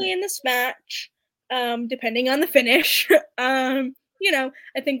possibly in this match, depending on the finish, I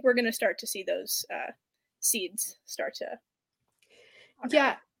think we're going to start to see those seeds start to.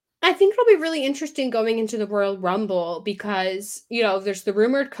 Yeah, I think it'll be really interesting going into the Royal Rumble because, there's the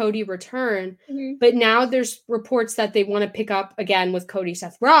rumored Cody return, but now there's reports that they want to pick up again with Cody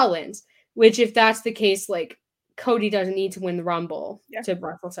Seth Rollins, which if that's the case, like, Cody doesn't need to win the Rumble to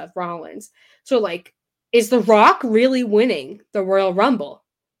wrestle Seth Rollins. So, like, is The Rock really winning the Royal Rumble?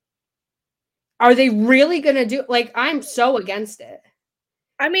 Are they really gonna do like I'm so against it.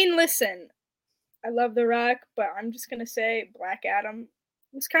 I mean, listen, I love The Rock, but I'm just gonna say Black Adam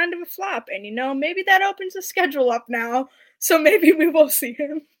was kind of a flop, and maybe that opens the schedule up now, so maybe we will see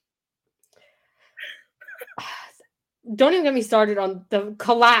him. Don't even get me started on the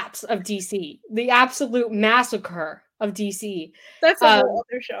collapse of DC, the absolute massacre of DC. That's a whole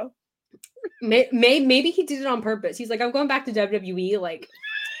other show. Maybe he did it on purpose. He's like, I'm going back to WWE, like,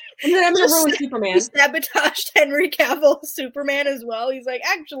 and then I'm gonna ruin Superman. He sabotaged Henry Cavill Superman as well. He's like,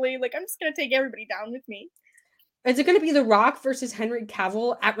 actually, like, I'm just gonna take everybody down with me. Is it gonna be The Rock versus Henry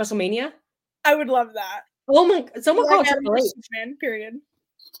Cavill at WrestleMania? I would love that. Oh my! Someone called Triple H. Superman. Period.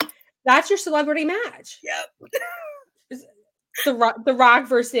 That's your celebrity match. Yep. The Rock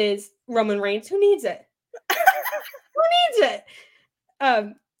versus Roman Reigns. Who needs it? Who needs it?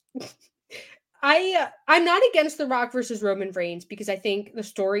 I'm not against The Rock versus Roman Reigns because I think the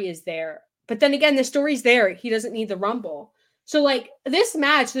story is there. But then again, the story's there. He doesn't need the Rumble. So like this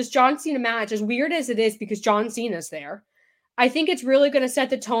match, this John Cena match, as weird as it is because John Cena's there, I think it's really going to set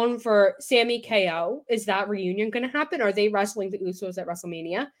the tone for Sammy KO. Is that reunion going to happen? Are they wrestling the Usos at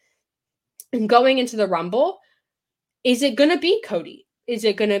WrestleMania? And going into the Rumble, is it going to be Cody? Is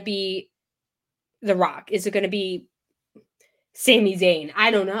it going to be The Rock? Is it going to be Sami Zayn?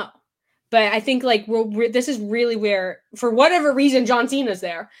 I don't know. But I think like this is really where, for whatever reason, John Cena's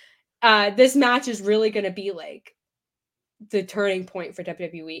there. This match is really going to be like the turning point for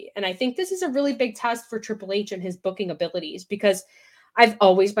WWE. And I think this is a really big test for Triple H and his booking abilities because I've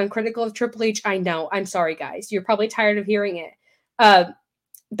always been critical of Triple H. I know. I'm sorry, guys. You're probably tired of hearing it.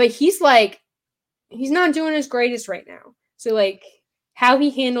 But he's not doing his greatest right now. So like how he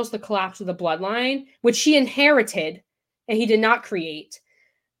handles the collapse of the bloodline, which he inherited and he did not create.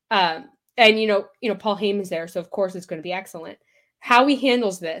 And Paul Heyman's there, so of course it's going to be excellent. How he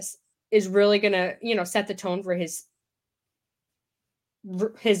handles this is really going to, set the tone for his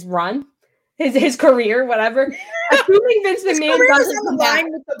run, his career, whatever. Assuming Vince McMahon doesn't come back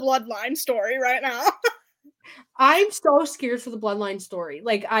with the bloodline story right now. I'm so scared for the bloodline story.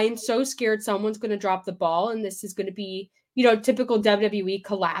 Like I'm so scared someone's going to drop the ball, and this is going to be, typical WWE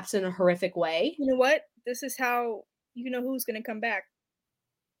collapse in a horrific way. You know what? This is how who's going to come back.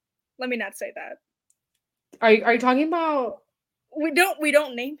 Let me not say that. Are you talking about? We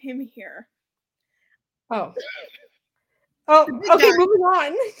don't name him here. Oh, okay, moving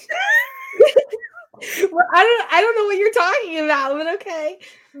on. Well, I don't know what you're talking about, but okay.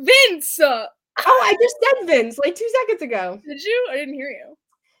 Vince. Oh, I just said Vince like 2 seconds ago. Did you? I didn't hear you.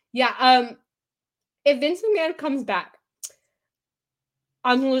 Yeah. If Vince McMahon comes back,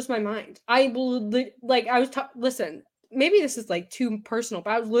 I'm gonna lose my mind. I will listen. Maybe this is like too personal,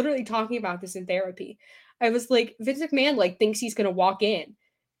 but I was literally talking about this in therapy. I was like, Vince McMahon like thinks he's gonna walk in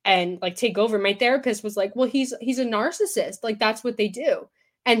and like take over. My therapist was like, well, he's a narcissist. Like that's what they do.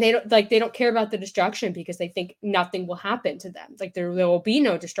 And they don't care about the destruction because they think nothing will happen to them. Like there will be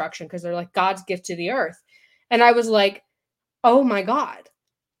no destruction because they're like God's gift to the earth. And I was like, oh my God.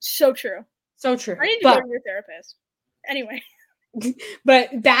 So true. So true. I need to go to your therapist. Anyway.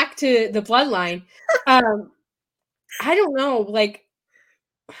 But back to the bloodline. I don't know. Like,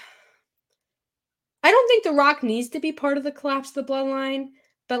 I don't think The Rock needs to be part of the collapse of the bloodline,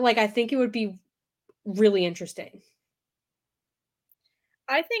 but like, I think it would be really interesting.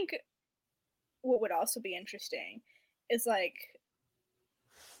 I think what would also be interesting is like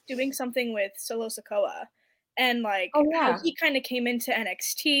doing something with Solo Sikoa and like how he kind of came into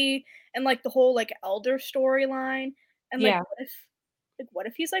NXT and like the whole like elder storyline and like what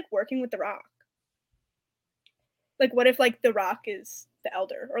if he's like working with The Rock? Like what if like The Rock is the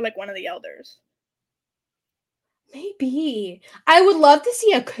elder or like one of the elders? Maybe. I would love to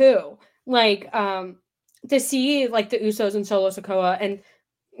see a coup. Like to see like the Usos and Solo Sikoa and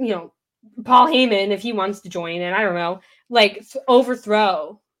Paul Heyman if he wants to join, and I don't know, like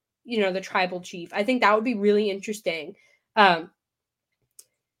overthrow, the tribal chief. I think that would be really interesting. I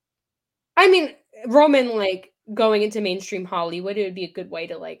mean, Roman like going into mainstream Hollywood, it would be a good way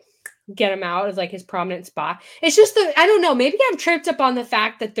to like get him out of like his prominent spot. It's just I don't know, maybe I'm tripped up on the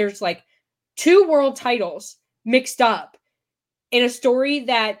fact that there's like 2 world titles mixed up in a story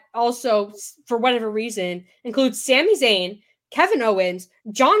that also, for whatever reason, includes Sami Zayn, Kevin Owens,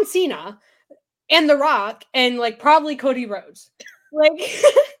 John Cena, and The Rock, and like probably Cody Rhodes. Like,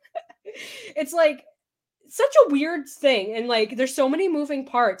 it's like such a weird thing. And like, there's so many moving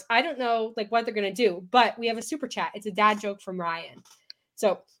parts. I don't know like what they're going to do, but we have a super chat. It's a dad joke from Ryan.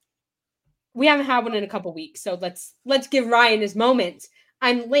 So we haven't had one in a couple weeks. So let's give Ryan his moment.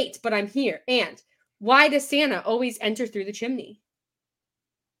 I'm late, but I'm here. And why does Santa always enter through the chimney?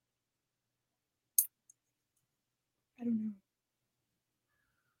 I don't know.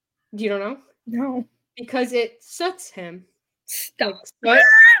 You don't know? No. Because it soots him. Stop. Like,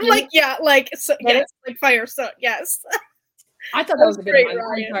 Like, yeah, like, so, Get yes, it? like fire soot, yes. I thought that That was was a good great, one.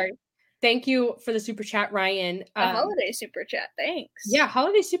 I'm Ryan. sorry. Thank you for the super chat, Ryan. The holiday super chat, thanks. Yeah,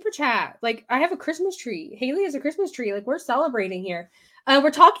 holiday super chat. Like, I have a Christmas tree. Haley has a Christmas tree. Like, we're celebrating here.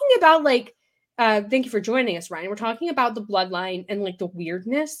 We're talking about like, thank you for joining us, Ryan. We're talking about the bloodline and like the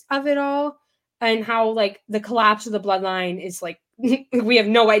weirdness of it all, and how like the collapse of the bloodline is like we have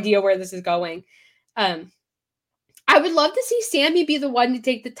no idea where this is going. I would love to see Sammy be the one to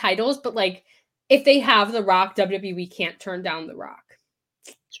take the titles, but like if they have The Rock, WWE can't turn down The Rock.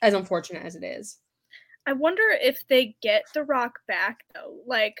 As unfortunate as it is. I wonder if they get The Rock back though.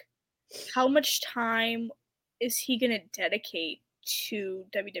 Like, how much time is he gonna dedicate to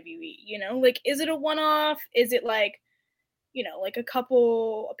WWE? You know, like, is it a one-off? Is it like, you know, like a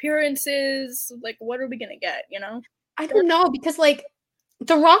couple appearances? Like, what are we gonna get? You know? I don't know because like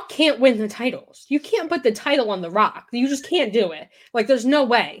The Rock can't win the titles. You can't put the title on The Rock. You just can't do it. Like, there's no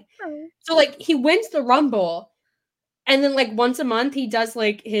way. Oh. So like he wins the Rumble, and then like once a month he does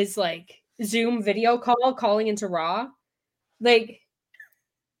like his like Zoom video call calling into Raw. Like,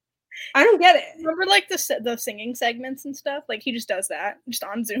 I don't get it. Remember, like the singing segments and stuff. Like he just does that just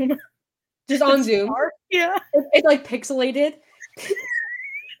on Zoom. Just on Zoom. Yeah, it's like pixelated.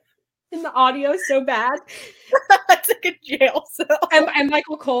 And the audio is so bad. That's like a jail cell. And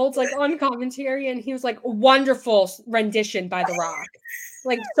Michael Cole's like on commentary, and he was like, wonderful rendition by The Rock.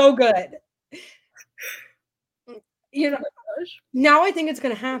 Like, so good. You know, now I think it's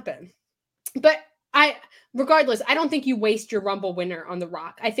going to happen. But regardless, I don't think you waste your Rumble winner on The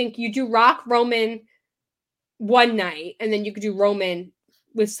Rock. I think you do Rock, Roman one night, and then you could do Roman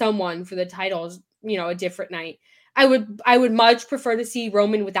with someone for the titles, you know, a different night. I would much prefer to see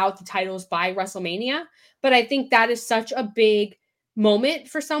Roman without the titles by WrestleMania, but I think that is such a big moment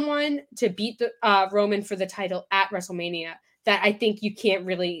for someone to beat the Roman for the title at WrestleMania that I think you can't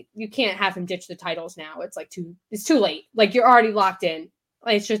have him ditch the titles now. It's like it's too late. Like, you're already locked in.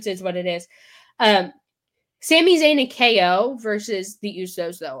 It just is what it is. Sami Zayn and KO versus the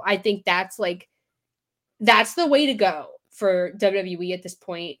Usos, though. I think that's the way to go for WWE at this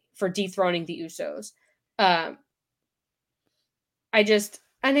point for dethroning the Usos.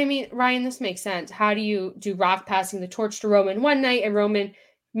 I mean, Ryan, this makes sense. How do you do Rock passing the torch to Roman one night and Roman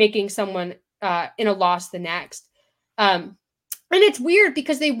making someone in a loss the next? And it's weird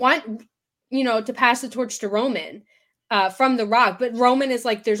because they want, you know, to pass the torch to Roman from The Rock, but Roman is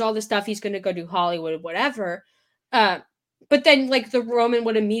like, there's all this stuff he's going to go do Hollywood, whatever. But then like the Roman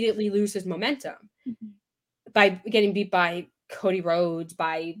would immediately lose his momentum by getting beat by Cody Rhodes,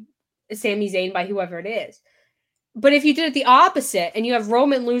 by Sami Zayn, by whoever it is. But if you did it the opposite and you have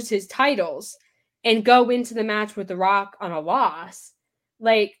Roman lose his titles and go into the match with The Rock on a loss,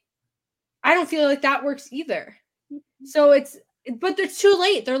 like, I don't feel like that works either. So but they're too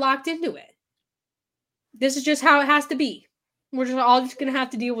late. They're locked into it. This is just how it has to be. We're just all just going to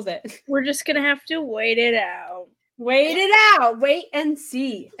have to deal with it. We're just going to have to wait it out. Wait it out. Wait and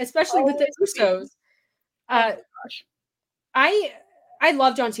see. Especially with the Usos. Oh gosh. I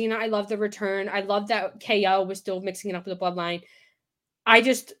love John Cena. I love the return. I love that KO was still mixing it up with the bloodline. I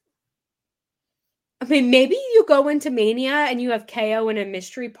mean, maybe you go into Mania and you have KO and a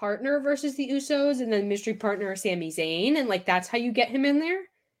mystery partner versus the Usos, and then mystery partner Sami Zayn, and like that's how you get him in there.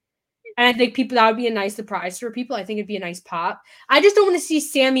 And I think that would be a nice surprise for people. I think it'd be a nice pop. I just don't want to see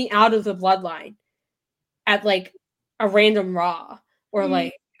Sammy out of the bloodline at like a random Raw or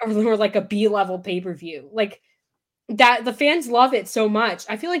like a B-level pay-per-view. Like, that the fans love it so much.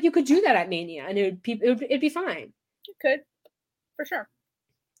 I feel like you could do that at Mania and it'd be fine. You could, for sure.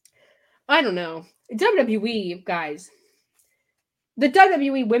 I don't know. WWE, guys. The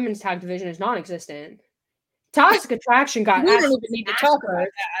WWE women's tag division is non-existent. Toxic Attraction got we don't even need to talk about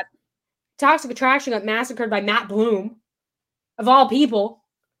that. Toxic Attraction got massacred by Matt Bloom, of all people.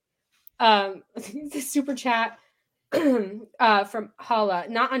 The super chat from Hala,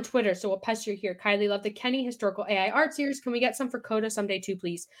 not on Twitter, so we'll pester you here. Kylie, love the Kenny historical AI art series. Can we get some for Coda someday too,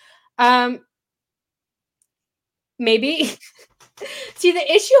 please? Maybe. See,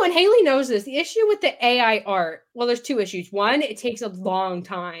 the issue, and Haley knows this, the issue with the AI art, well, there's two issues. One, it takes a long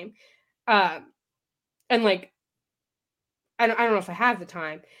time. And like, I don't know if I have the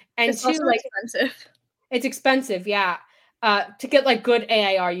time. And it's two, also like, expensive. It's expensive, yeah. To get like good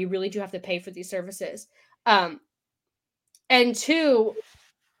AIR, you really do have to pay for these services. And two,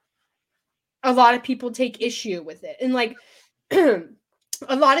 a lot of people take issue with it. And like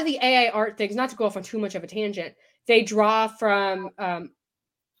a lot of the AI art things, not to go off on too much of a tangent, they draw from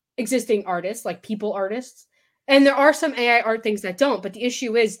existing artists, like people artists. And there are some AI art things that don't, but the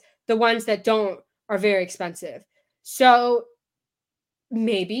issue is the ones that don't are very expensive. So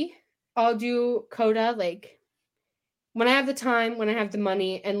maybe I'll do Coda like when I have the time, when I have the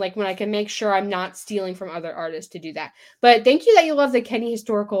money, and like when I can make sure I'm not stealing from other artists to do that. But thank you that you love the Kenny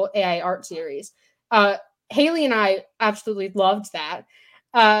Historical AI art series. Haley and I absolutely loved that.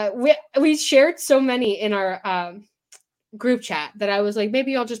 We shared so many in our group chat that I was like,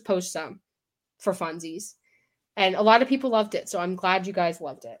 maybe I'll just post some for funsies. And a lot of people loved it, so I'm glad you guys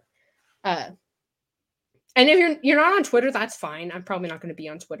loved it. And if you're not on Twitter, that's fine. I'm probably not going to be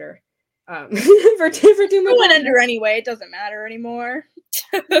on Twitter for too much. We went under anyway. It doesn't matter anymore.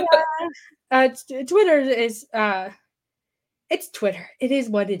 Twitter is it's Twitter. It is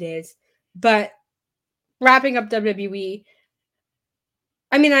what it is. But wrapping up WWE.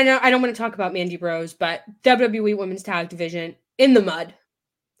 I mean, I know I don't want to talk about Mandy Rose, but WWE Women's Tag Division in the mud.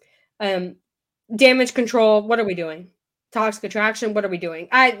 Damage Control. What are we doing? Toxic Attraction. What are we doing?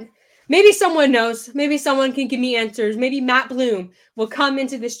 Maybe someone knows. Maybe someone can give me answers. Maybe Matt Bloom will come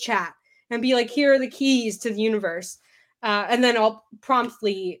into this chat and be like, "Here are the keys to the universe," and then I'll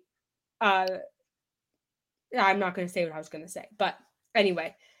promptly. I'm not going to say what I was going to say, but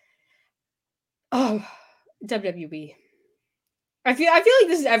anyway. Oh, WWE. I feel like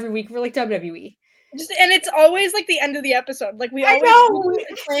this is every week. We're like WWE. And it's always like the end of the episode. Like we always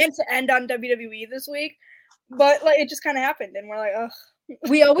plan to end on WWE this week, but like it just kind of happened, and we're like, ugh.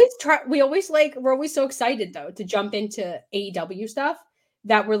 We're always so excited though to jump into AEW stuff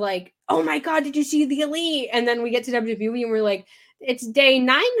that we're like, oh my god, did you see the Elite? And then we get to WWE and we're like, it's day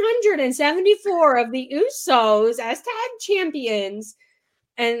 974 of the Usos as tag champions,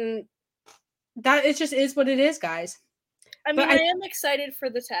 and that it just is what it is, guys. I mean, I am excited for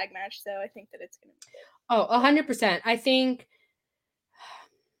the tag match, though. I think that it's going to be good. 100%. I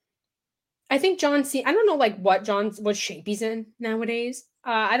think John Cena. I don't know like what shape he's in nowadays.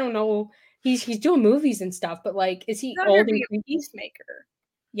 I don't know. He's doing movies and stuff, but like, is he old and creepy? Peacemaker.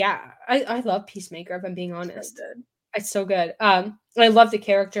 Yeah, I love Peacemaker. If I'm being honest, so good. It's so good. I love the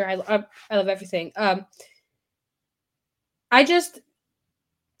character. I love everything. I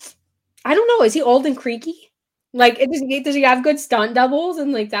don't know. Is he old and creaky? Like, does he have good stunt doubles?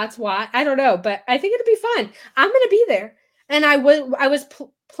 And like, that's why I don't know. But I think it'll be fun. I'm gonna be there, and I was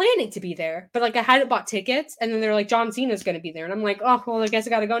planning to be there, but like I hadn't bought tickets, and then they're like, John Cena's gonna be there, and I'm like, oh well, I guess I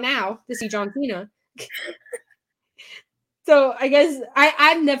gotta go now to see John Cena. So I guess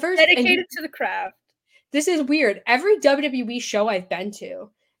I've never dedicated to the craft. This is weird. Every WWE show I've been to,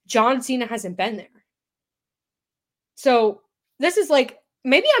 John Cena hasn't been there. So this is like,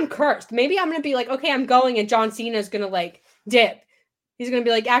 maybe I'm cursed. Maybe I'm gonna be like, okay, I'm going, and John Cena's gonna like dip. He's gonna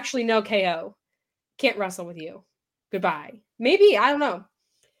be like, actually, no, KO, can't wrestle with you. Goodbye. Maybe, I don't know.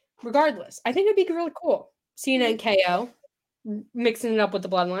 Regardless, I think it'd be really cool. Cena and KO mixing it up with the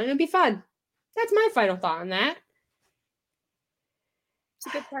bloodline. It'd be fun. That's my final thought on that. It's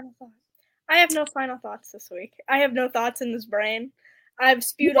a good final thought. I have no final thoughts this week. I have no thoughts in this brain. I've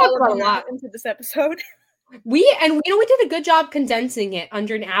spewed all of them out into this episode. We did a good job condensing it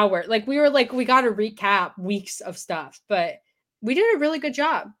under an hour. Like we got to recap weeks of stuff, but we did a really good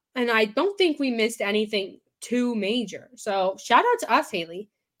job. And I don't think we missed anything too major. So shout out to us, Haley.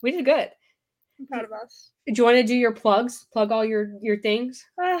 We did good. I'm proud of us. Do you want to do your plugs? Plug all your things?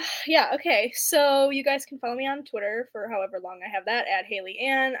 Yeah, okay. So you guys can follow me on Twitter for however long I have that, at Haley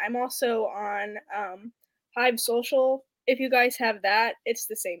Ann. I'm also on Hive Social. If you guys have that, it's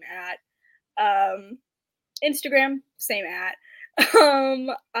the same at. Instagram, same at.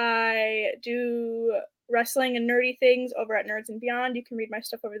 I do wrestling and nerdy things over at Nerds and Beyond. You can read my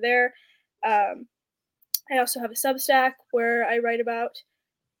stuff over there. I also have a Substack where I write about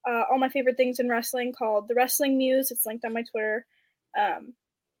all my favorite things in wrestling called The Wrestling Muse. It's linked on my Twitter.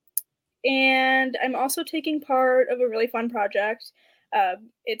 And I'm also taking part of a really fun project.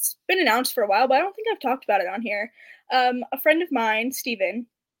 It's been announced for a while, but I don't think I've talked about it on here. A friend of mine, Steven,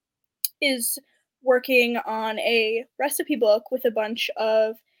 is working on a recipe book with a bunch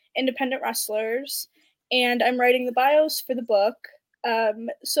of independent wrestlers, and I'm writing the bios for the book.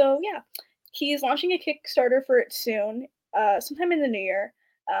 So yeah, he's launching a Kickstarter for it soon, sometime in the new year.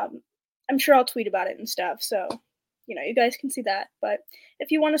 I'm sure I'll tweet about it and stuff, so you guys can see that. But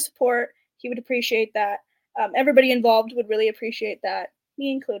if you want to support, he would appreciate that. Everybody involved would really appreciate that,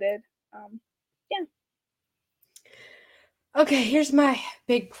 me included. Yeah. Okay, here's my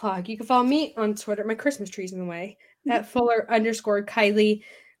big plug. You can follow me on Twitter. My Christmas tree's in the way. At Fuller_Kylie.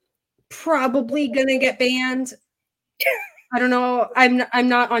 Probably gonna get banned. I don't know. I'm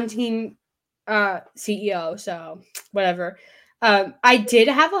not on team CEO, so whatever. I did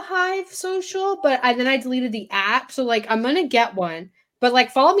have a Hive social, but then I deleted the app. So like I'm gonna get one. But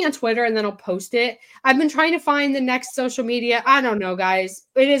like follow me on Twitter and then I'll post it. I've been trying to find the next social media. I don't know, guys.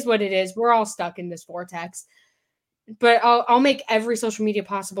 It is what it is. We're all stuck in this vortex. But I'll make every social media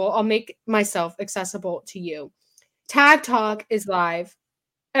possible. I'll make myself accessible to you. Tag Talk is live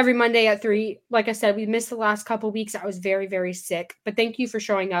every Monday at 3. Like I said, we missed the last couple weeks. I was very, very sick. But thank you for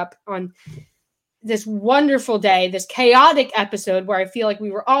showing up on this wonderful day, this chaotic episode where I feel like we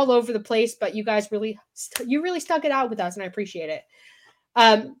were all over the place, but you guys really stuck it out with us, and I appreciate it.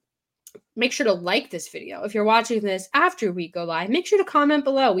 Make sure to like this video. If you're watching this after we go live, make sure to comment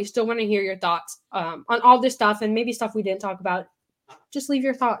below. We still want to hear your thoughts on all this stuff and maybe stuff we didn't talk about. Just leave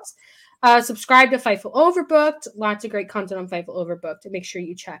your thoughts. Subscribe to Fightful Overbooked. Lots of great content on Fightful Overbooked. Make sure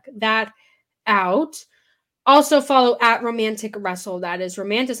you check that out. Also follow at Romantic Wrestle. That is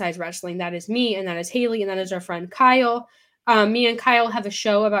Romanticized Wrestling. That is me, and that is Haley, and that is our friend Kyle. Me and Kyle have a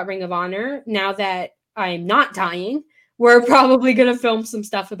show about Ring of Honor. Now that I'm not dying, we're probably going to film some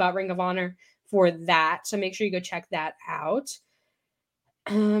stuff about Ring of Honor for that. So make sure you go check that out.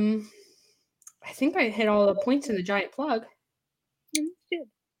 I think I hit all the points in the giant plug.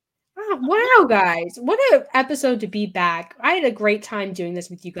 Oh, wow, guys. What an episode to be back. I had a great time doing this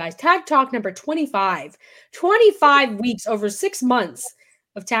with you guys. Tag Talk number 25. 25 weeks, over 6 months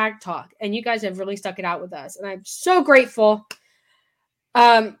of Tag Talk. And you guys have really stuck it out with us. And I'm so grateful.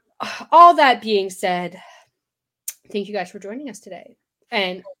 All that being said, thank you guys for joining us today.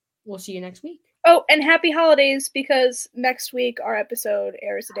 And we'll see you next week. Oh, and happy holidays, because next week our episode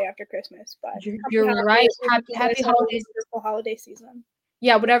airs the day after Christmas. But you're right. Happy holidays. Wonderful holiday season.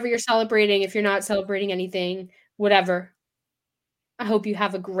 Yeah, whatever you're celebrating, if you're not celebrating anything, whatever. I hope you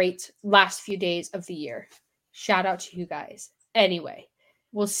have a great last few days of the year. Shout out to you guys. Anyway,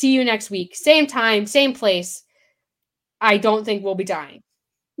 we'll see you next week. Same time, same place. I don't think we'll be dying.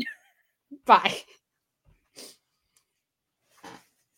 Bye.